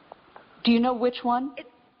 Do you know which one?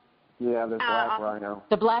 Yeah, the black rhino.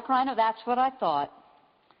 The black rhino? That's what I thought.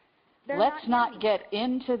 Let's not get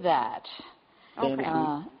into that. Okay.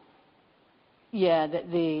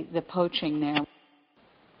 The poaching there.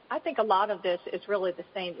 I think a lot of this is really the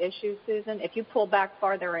same issue, Susan. If you pull back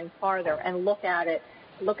farther and farther and look at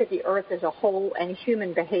the earth as a whole and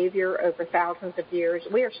human behavior over thousands of years,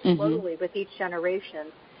 we are slowly, with each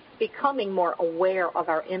generation, becoming more aware of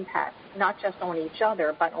our impact, not just on each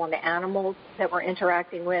other, but on the animals that we're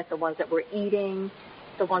interacting with, the ones that we're eating,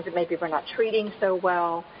 the ones that maybe we're not treating so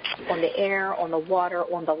well, on the air, on the water,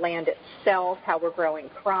 on the land itself, how we're growing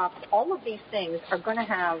crops. All of these things are going to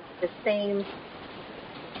have the same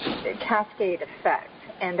cascade effect,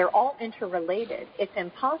 and they're all interrelated. It's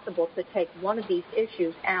impossible to take one of these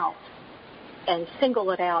issues out and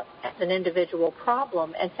single it out as an individual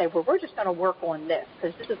problem and say, well, we're just going to work on this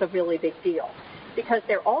because this is a really big deal. because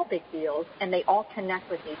they're all big deals and they all connect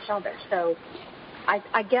with each other. So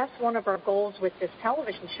I guess one of our goals with this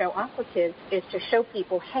television show, Aqua Kids, is to show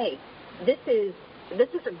people, hey, this is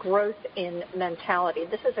a growth in mentality.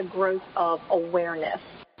 This is a growth of awareness.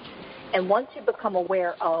 And once you become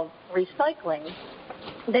aware of recycling,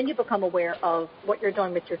 then you become aware of what you're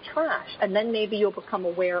doing with your trash. And then maybe you'll become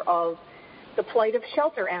aware of the plight of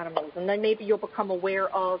shelter animals. And then maybe you'll become aware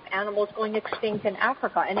of animals going extinct in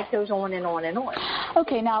Africa. And it goes on and on and on.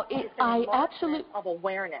 Okay, now I absolutely... of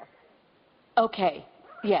awareness. Okay,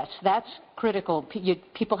 yes, that's critical.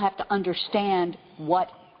 People have to understand what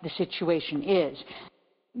the situation is.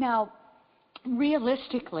 Now,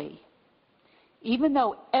 realistically, even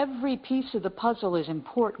though every piece of the puzzle is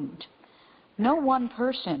important, no one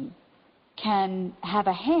person can have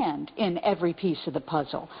a hand in every piece of the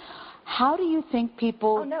puzzle. How do you think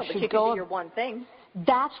people should go? Can do your one thing.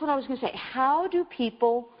 That's what I was going to say. How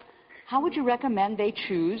would you recommend they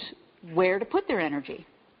choose where to put their energy?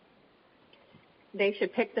 They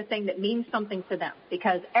should pick the thing that means something to them,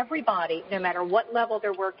 because everybody, no matter what level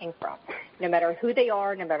they're working from, no matter who they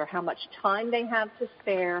are, no matter how much time they have to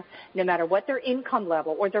spare, no matter what their income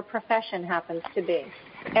level or their profession happens to be,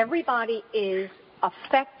 everybody is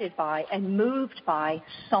affected by and moved by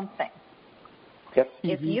something. Yes.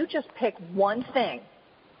 If you just pick one thing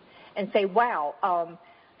and say, wow,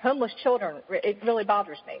 homeless children, it really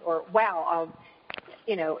bothers me, or wow,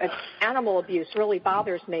 animal abuse really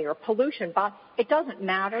bothers me, or pollution, it doesn't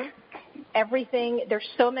matter. Everything, there's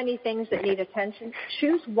so many things that need attention.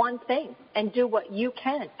 Choose one thing and do what you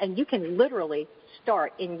can, and you can literally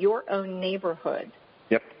start in your own neighborhood.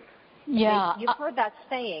 Yep. Yeah. You've heard that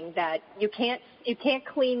saying that you can't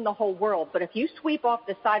clean the whole world, but if you sweep off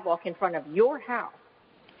the sidewalk in front of your house,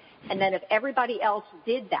 and then if everybody else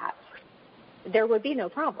did that, there would be no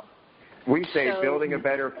problem. We say building a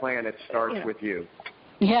better planet starts with you.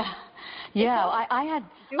 Yeah, I had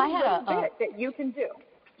a bit that you can do.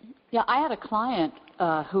 Yeah, I had a client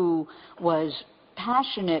who was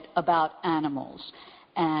passionate about animals,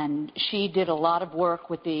 and she did a lot of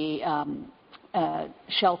work with the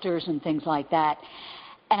shelters and things like that.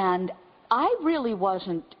 And I really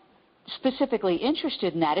wasn't specifically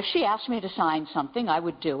interested in that. If she asked me to sign something, I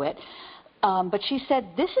would do it. But she said,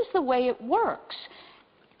 this is the way it works.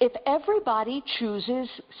 If everybody chooses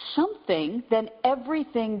something, then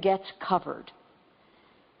everything gets covered.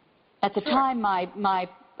 At the time, my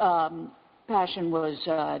passion was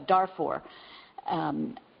Darfur,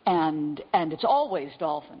 and it's always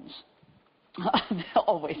dolphins,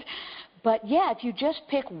 always. But yeah, if you just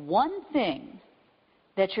pick one thing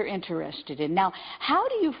that you're interested in. Now, how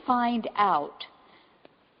do you find out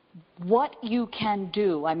what you can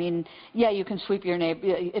do? I mean, yeah, you can sweep your neighbor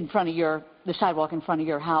in front of the sidewalk in front of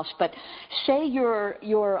your house, but say your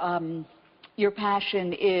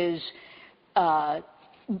passion is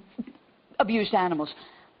abused animals.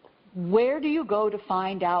 Where do you go to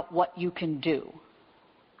find out what you can do?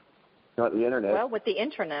 Not the internet. Well, with the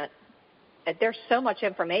internet, there's so much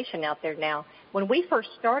information out there now. When we first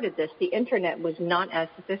started this, the internet was not as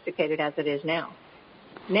sophisticated as it is now.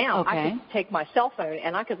 Now I could take my cell phone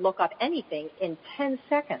and I could look up anything in 10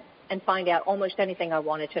 seconds and find out almost anything I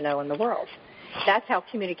wanted to know in the world. That's how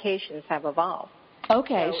communications have evolved.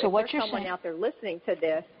 Okay, so what you're saying, someone out there listening to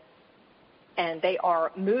this and they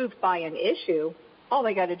are moved by an issue, all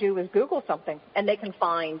they got to do is Google something, and they can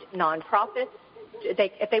find nonprofits.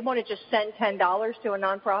 If they want to just send $10 to a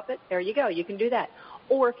nonprofit, there you go. You can do that.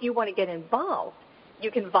 Or if you want to get involved,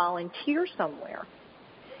 you can volunteer somewhere.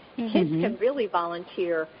 Kids can really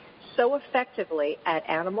volunteer so effectively at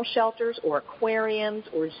animal shelters or aquariums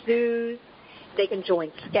or zoos. They can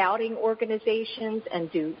join scouting organizations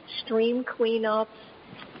and do stream cleanups.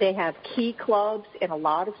 They have key clubs in a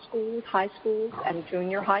lot of schools, high schools and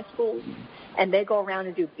junior high schools, and they go around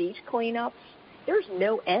and do beach cleanups. There's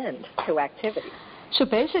no end to activities. So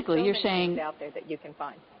basically, you're saying out there that you can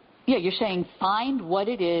find. Yeah, you're saying find what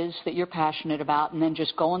it is that you're passionate about and then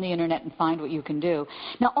just go on the internet and find what you can do.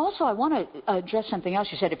 Now, also, I want to address something else.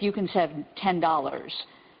 You said if you can send $10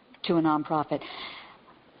 to a nonprofit.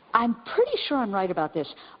 I'm pretty sure I'm right about this.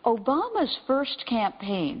 Obama's first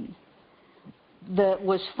campaign that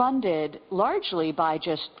was funded largely by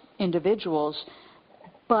just individuals,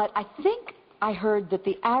 but I think I heard that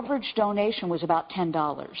the average donation was about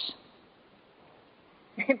 $10.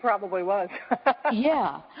 It probably was.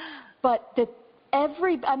 Yeah, but that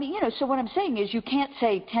so what I'm saying is you can't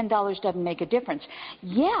say $10 doesn't make a difference.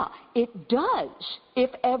 Yeah, it does if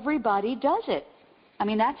everybody does it. I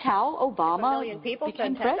mean, that's how Obama if a million people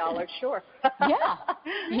became send $10, president. Sure.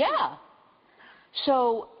 Yeah.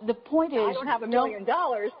 So the point is, I don't have $1 million,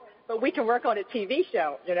 But we can work on a TV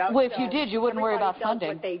show, you know. Well, if you did, you wouldn't worry about funding.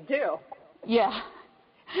 What they do. Yeah.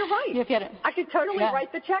 You're right. I could totally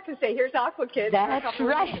write the check and say, here's Aqua Kids. That's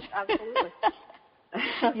right. Absolutely.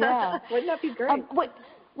 Yeah. Wouldn't that be great?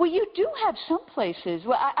 Well, you do have some places.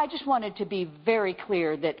 Well, I just wanted to be very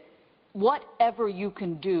clear that whatever you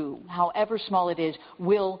can do, however small it is,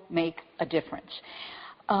 will make a difference.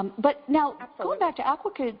 But now, going back to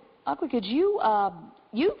Aqua Kids,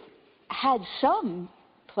 you've had some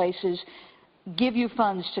places give you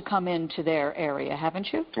funds to come into their area, haven't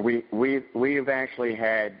you? We've actually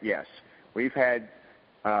had, yes. We've had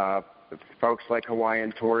folks like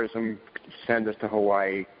Hawaiian Tourism send us to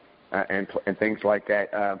Hawaii and things like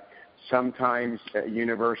that. Sometimes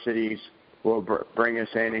universities will bring us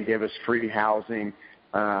in and give us free housing.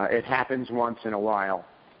 It happens once in a while,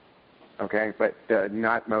 okay, but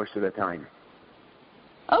not most of the time.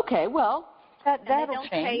 Okay, well, that'll change. They don't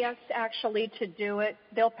pay us actually to do it.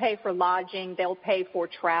 They'll pay for lodging. They'll pay for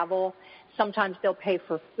travel. Sometimes they'll pay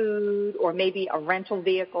for food or maybe a rental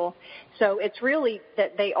vehicle. So it's really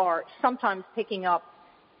that they are sometimes picking up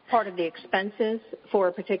part of the expenses for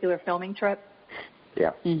a particular filming trip.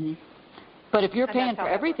 Yeah. Mm-hmm. But if you're paying for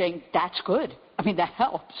everything, that's good. I mean, that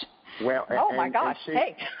helps. Well, my gosh,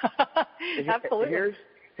 hey. Absolutely.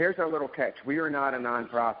 Here's our little catch. We are not a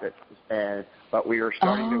nonprofit, but we are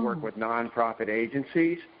starting to work with nonprofit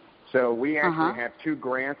agencies. So we actually have 2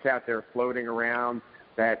 grants out there floating around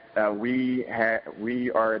that we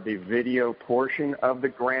are the video portion of the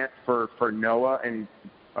grant for NOAA and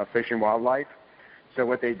Fish and Wildlife. So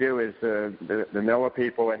what they do is the NOAA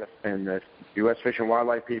people and the U.S. Fish and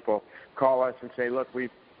Wildlife people call us and say, look, we've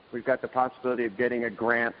got the possibility of getting a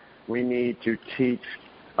grant. We need to teach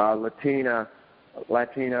Latina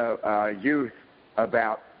youth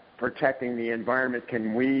about protecting the environment.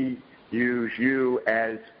 Can we use you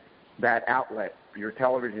as that outlet, your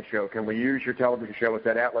television show? Can we use your television show as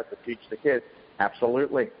that outlet to teach the kids?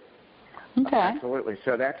 Absolutely. Okay. Absolutely.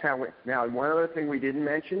 So that's how now, one other thing we didn't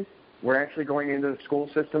mention, we're actually going into the school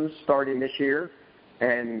systems starting this year,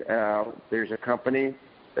 and there's a company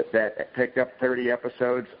that picked up 30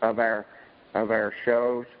 episodes of our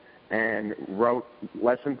shows and wrote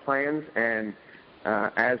lesson plans, and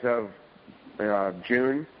as of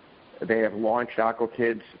June, they have launched Aqua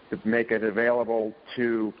Kids to make it available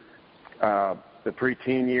to the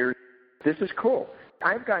preteen years. This is cool.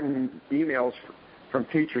 I've gotten emails from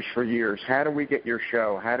teachers for years. How do we get your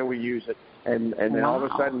show? How do we use it? And then all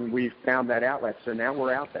of a sudden we've found that outlet, so now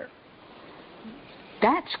we're out there.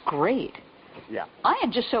 That's great. Yeah. I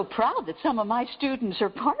am just so proud that some of my students are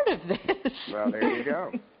part of this. Well, there you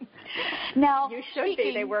go. Now, you should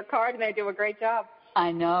be. They work hard and they do a great job.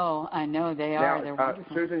 I know they are. Now, they're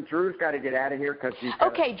wonderful. Susan, Drew's got to get out of here because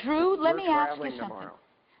Okay, Drew, let me ask you something. Tomorrow,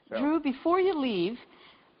 so. Drew, before you leave,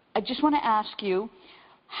 I just want to ask you,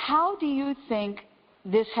 how do you think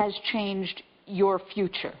this has changed your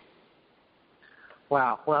future?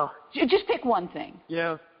 Wow. Well, just pick one thing.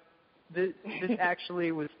 This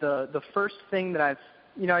actually was the first thing that I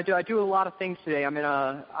do a lot of things today. I'm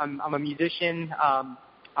a musician.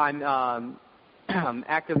 I'm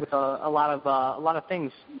active with a lot of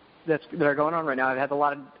things that are going on right now.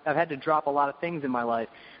 I've had to drop a lot of things in my life,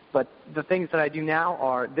 but the things that I do now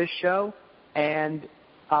are this show and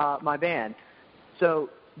my band. So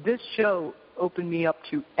this show opened me up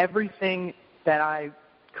to everything that I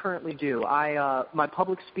currently do. My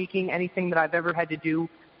public speaking, anything that I've ever had to do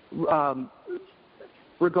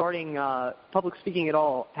regarding public speaking at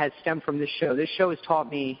all has stemmed from this show. This show has taught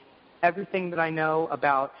me everything that I know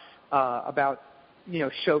about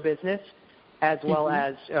show business, as well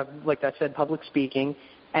as like I said, public speaking.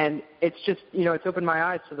 And it's just it's opened my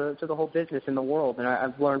eyes to the whole business in the world, and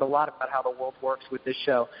I've learned a lot about how the world works with this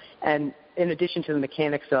show. And in addition to the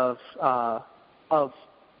mechanics of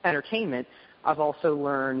entertainment, I've also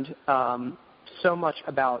learned so much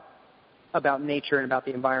about nature and about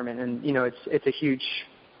the environment, and it's a huge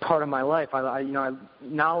part of my life.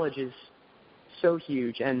 Knowledge is so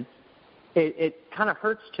huge, and it kind of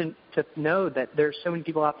hurts to know that there's so many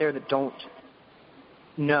people out there that don't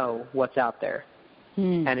know what's out there,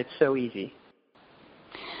 and it's so easy.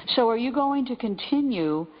 So are you going to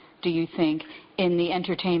continue, do you think, in the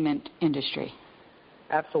entertainment industry?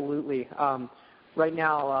 Absolutely. Right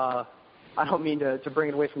now, I don't mean to bring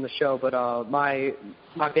it away from the show, but my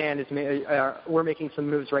band we're making some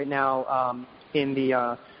moves right now in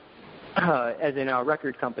the as in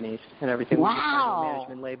record companies and everything. Wow. We just signed a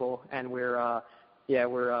management label, and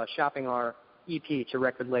we're shopping our EP to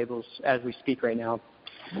record labels as we speak right now.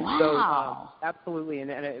 Wow. So absolutely,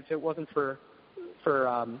 and if it wasn't for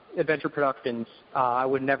Adventure Productions, I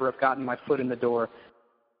would never have gotten my foot in the door.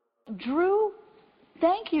 Drew,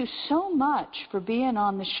 thank you so much for being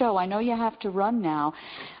on the show. I know you have to run now,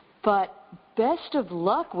 but best of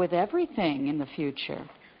luck with everything in the future.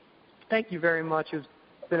 Thank you very much. It's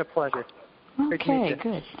been a pleasure. Okay,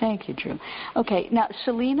 good. Thank you, Drew. Okay, now,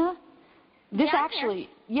 Selena, this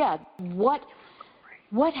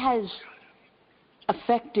what has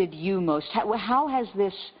affected you most? How has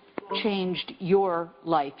this changed your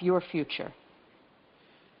life, your future?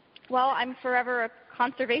 Well, I'm forever a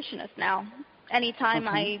conservationist now. Anytime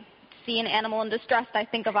I see an animal in distress, I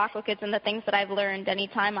think of Aqua Kids and the things that I've learned.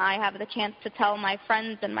 Anytime I have the chance to tell my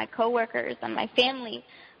friends and my coworkers and my family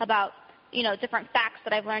about, different facts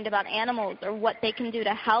that I've learned about animals or what they can do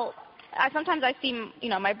to help. Sometimes I see,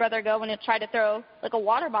 my brother go and he'll try to throw like a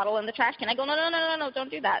water bottle in the trash can. I go, no, don't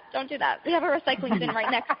do that. Don't do that. We have a recycling bin right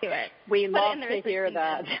next to it. We love to hear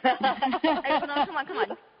that. I go, no, come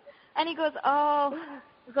on. And he goes,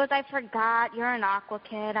 I forgot. You're an Aqua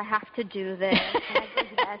Kid. I have to do this.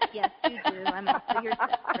 And I go, yes, you do. I'm also your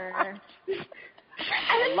sister.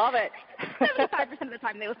 I love it. 75% of the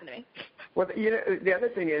time they listen to me. Well, the other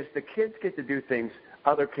thing is the kids get to do things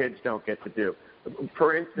other kids don't get to do.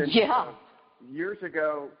 For instance, years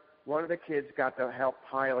ago, one of the kids got to help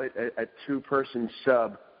pilot a two-person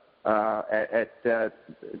sub down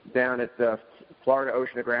at the Florida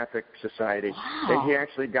Oceanographic Society. Wow. And he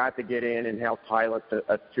actually got to get in and help pilot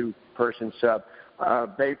a two-person sub.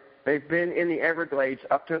 They've been in the Everglades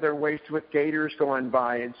up to their waist with gators going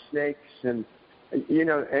by and snakes and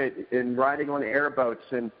riding on airboats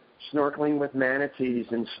and snorkeling with manatees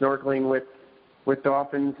and snorkeling with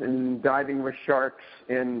dolphins and diving with sharks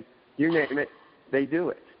and you name it, they do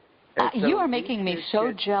it. So you are making me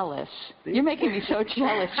so jealous. You're making me so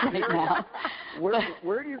jealous right now.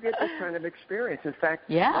 Where do you get this kind of experience? In fact,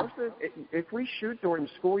 if we shoot during the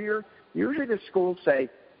school year, usually the schools say,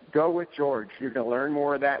 go with George. You're going to learn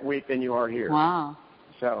more that week than you are here. Wow.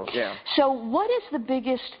 So, yeah. So what is the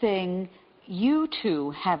biggest thing you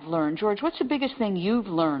two have learned? George, what's the biggest thing you've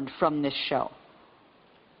learned from this show?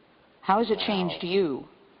 How has it changed you?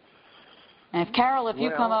 And if Carol, if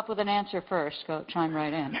you come up with an answer first, go chime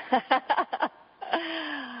right in.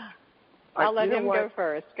 I'll let him go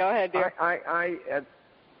first. Go ahead, dear.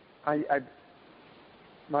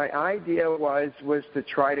 My idea was to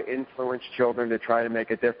try to influence children, to try to make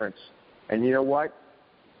a difference. And you know what?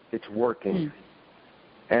 It's working.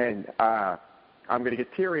 And I'm going to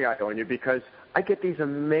get teary-eyed on you because I get these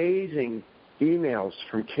amazing emails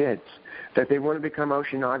from kids that they want to become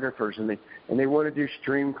oceanographers and they want to do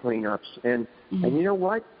stream cleanups. And you know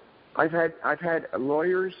what? I've had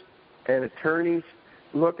lawyers and attorneys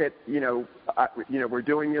look at, we're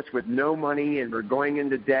doing this with no money and we're going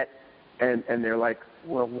into debt. And they're like,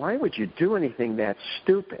 well, why would you do anything that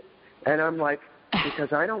stupid? And I'm like,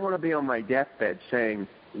 because I don't want to be on my deathbed saying,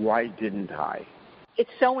 why didn't I?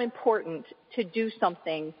 It's so important to do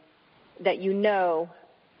something that you know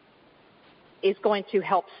is going to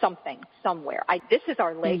help something somewhere. This is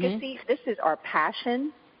our legacy. This is our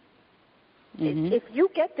passion. If you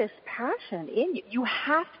get this passion in you, you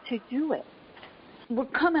have to do it. We're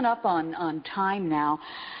coming up on time now.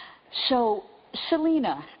 So,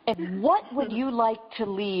 Selena, what would you like to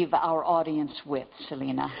leave our audience with,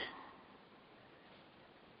 Selena?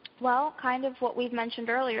 Well, kind of what we've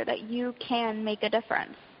mentioned earlier, that you can make a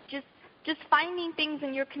difference. Just finding things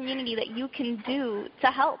in your community that you can do to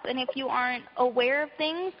help. And if you aren't aware of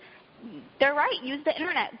things, they're right. Use the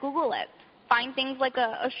Internet. Google it. Find things like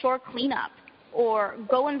a shore cleanup or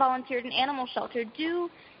go and volunteer at an animal shelter.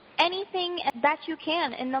 Do anything that you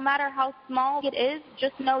can. And no matter how small it is,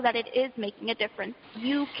 just know that it is making a difference.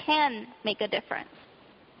 You can make a difference.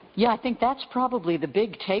 Yeah, I think that's probably the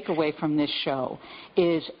big takeaway from this show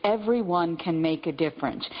is everyone can make a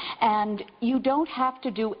difference. And you don't have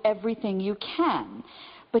to do everything you can,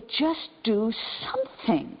 but just do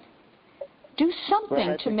something. Do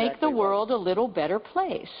something to make the world a little better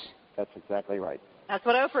place. That's exactly right. That's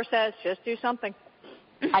what Oprah says, just do something.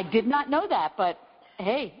 I did not know that, but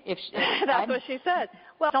hey, that's what she said.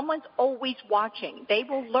 Well, someone's always watching. They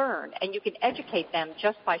will learn, and you can educate them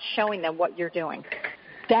just by showing them what you're doing.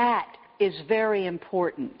 That is very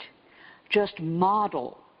important. Just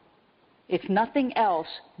model. If nothing else,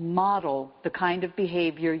 model the kind of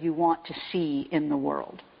behavior you want to see in the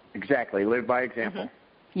world. Exactly. Live by example.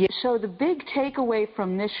 Yeah, so the big takeaway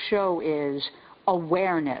from this show is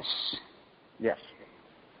awareness. Yes.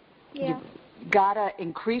 Yeah. You've got to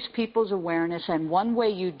increase people's awareness, and one way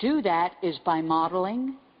you do that is by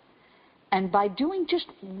modeling and by doing just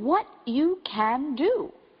what you can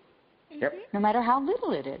do. Yep. No matter how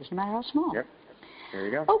little it is, no matter how small. Yep. There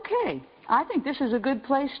you go. Okay. I think this is a good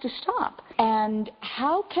place to stop. And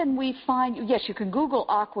how can we find you? Yes, you can Google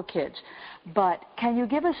Aqua Kids, but can you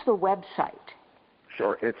give us the website?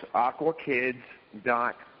 Sure. It's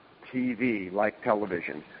aquakids.tv, like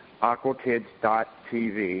television.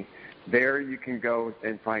 aquakids.tv. There you can go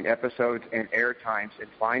and find episodes and air times and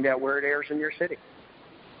find out where it airs in your city.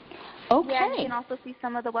 Okay. Yeah, you can also see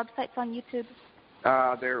some of the websites on YouTube.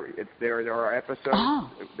 There are episodes. Oh.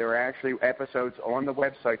 There are actually episodes on the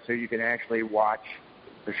website, so you can actually watch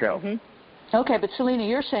the show. Mm-hmm. Okay, but Selena,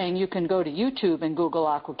 you're saying you can go to YouTube and Google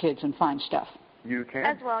Aqua Kids and find stuff. You can.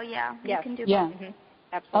 As well, yeah. Yes. You can do Yeah. both. Mm-hmm.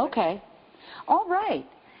 Absolutely. Okay. All right.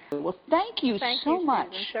 Well, thank you so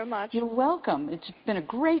much. Susan, so much. You're welcome. It's been a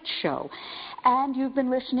great show. And you've been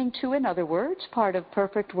listening to, in other words, part of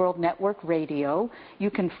Perfect World Network Radio.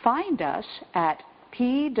 You can find us at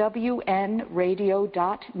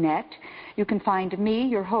pwnradio.net. You can find me,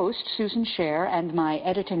 your host, Susan Scher, and my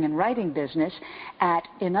editing and writing business at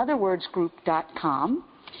inotherwordsgroup.com.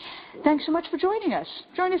 Thanks so much for joining us.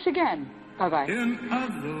 Join us again. Bye-bye. In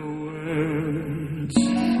other words.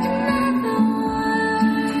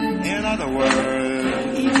 In other words.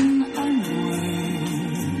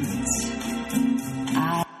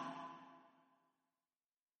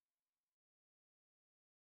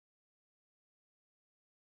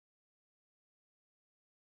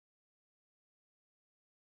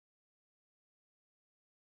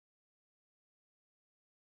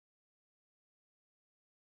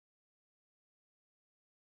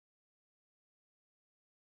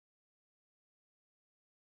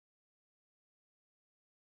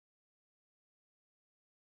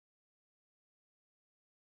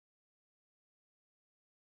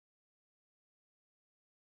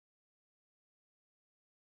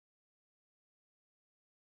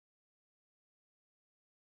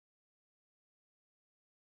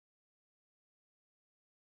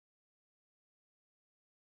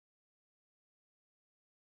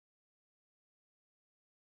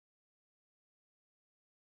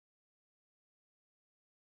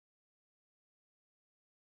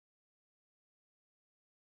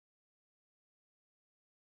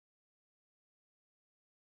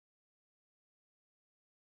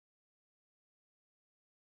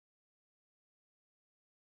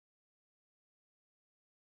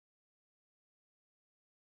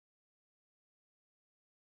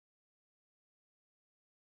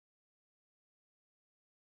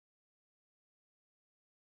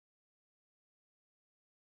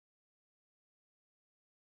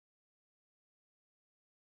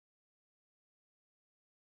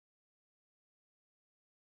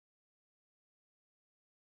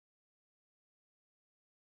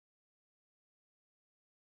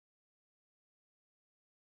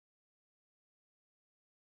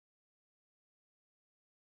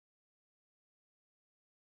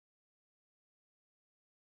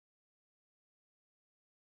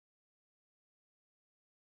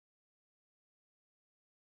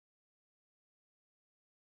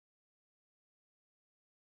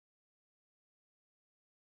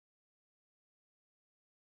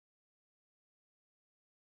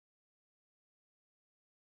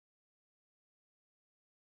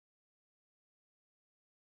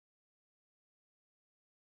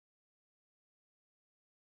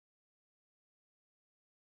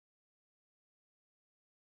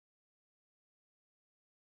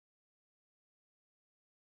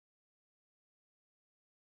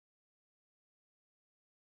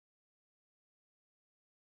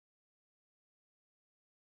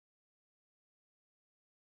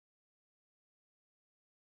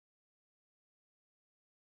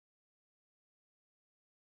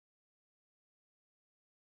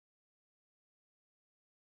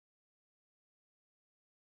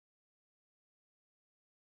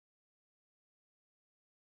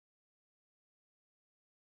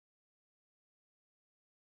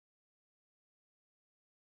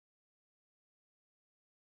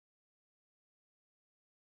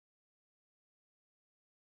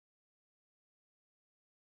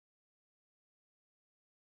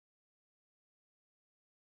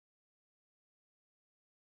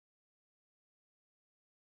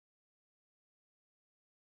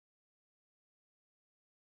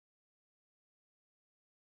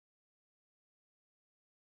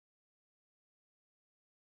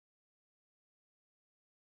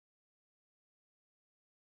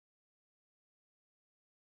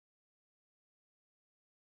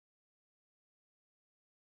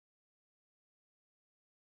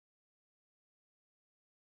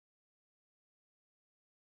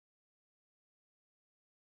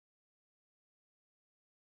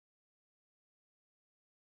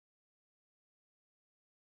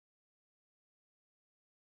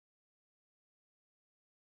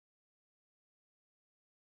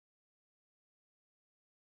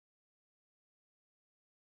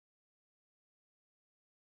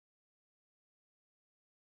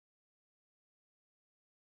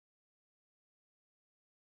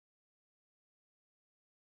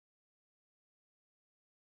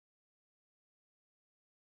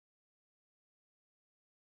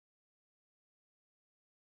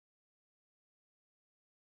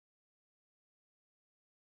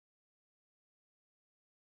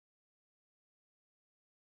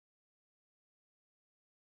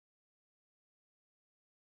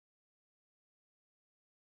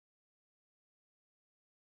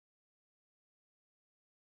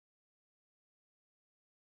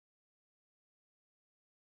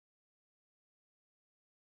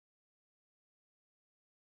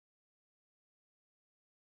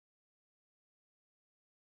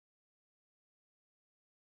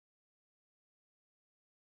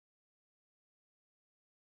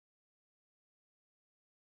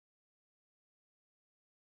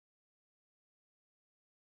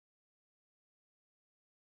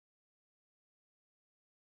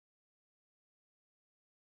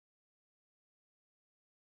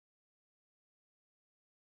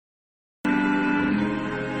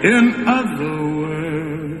 In other words,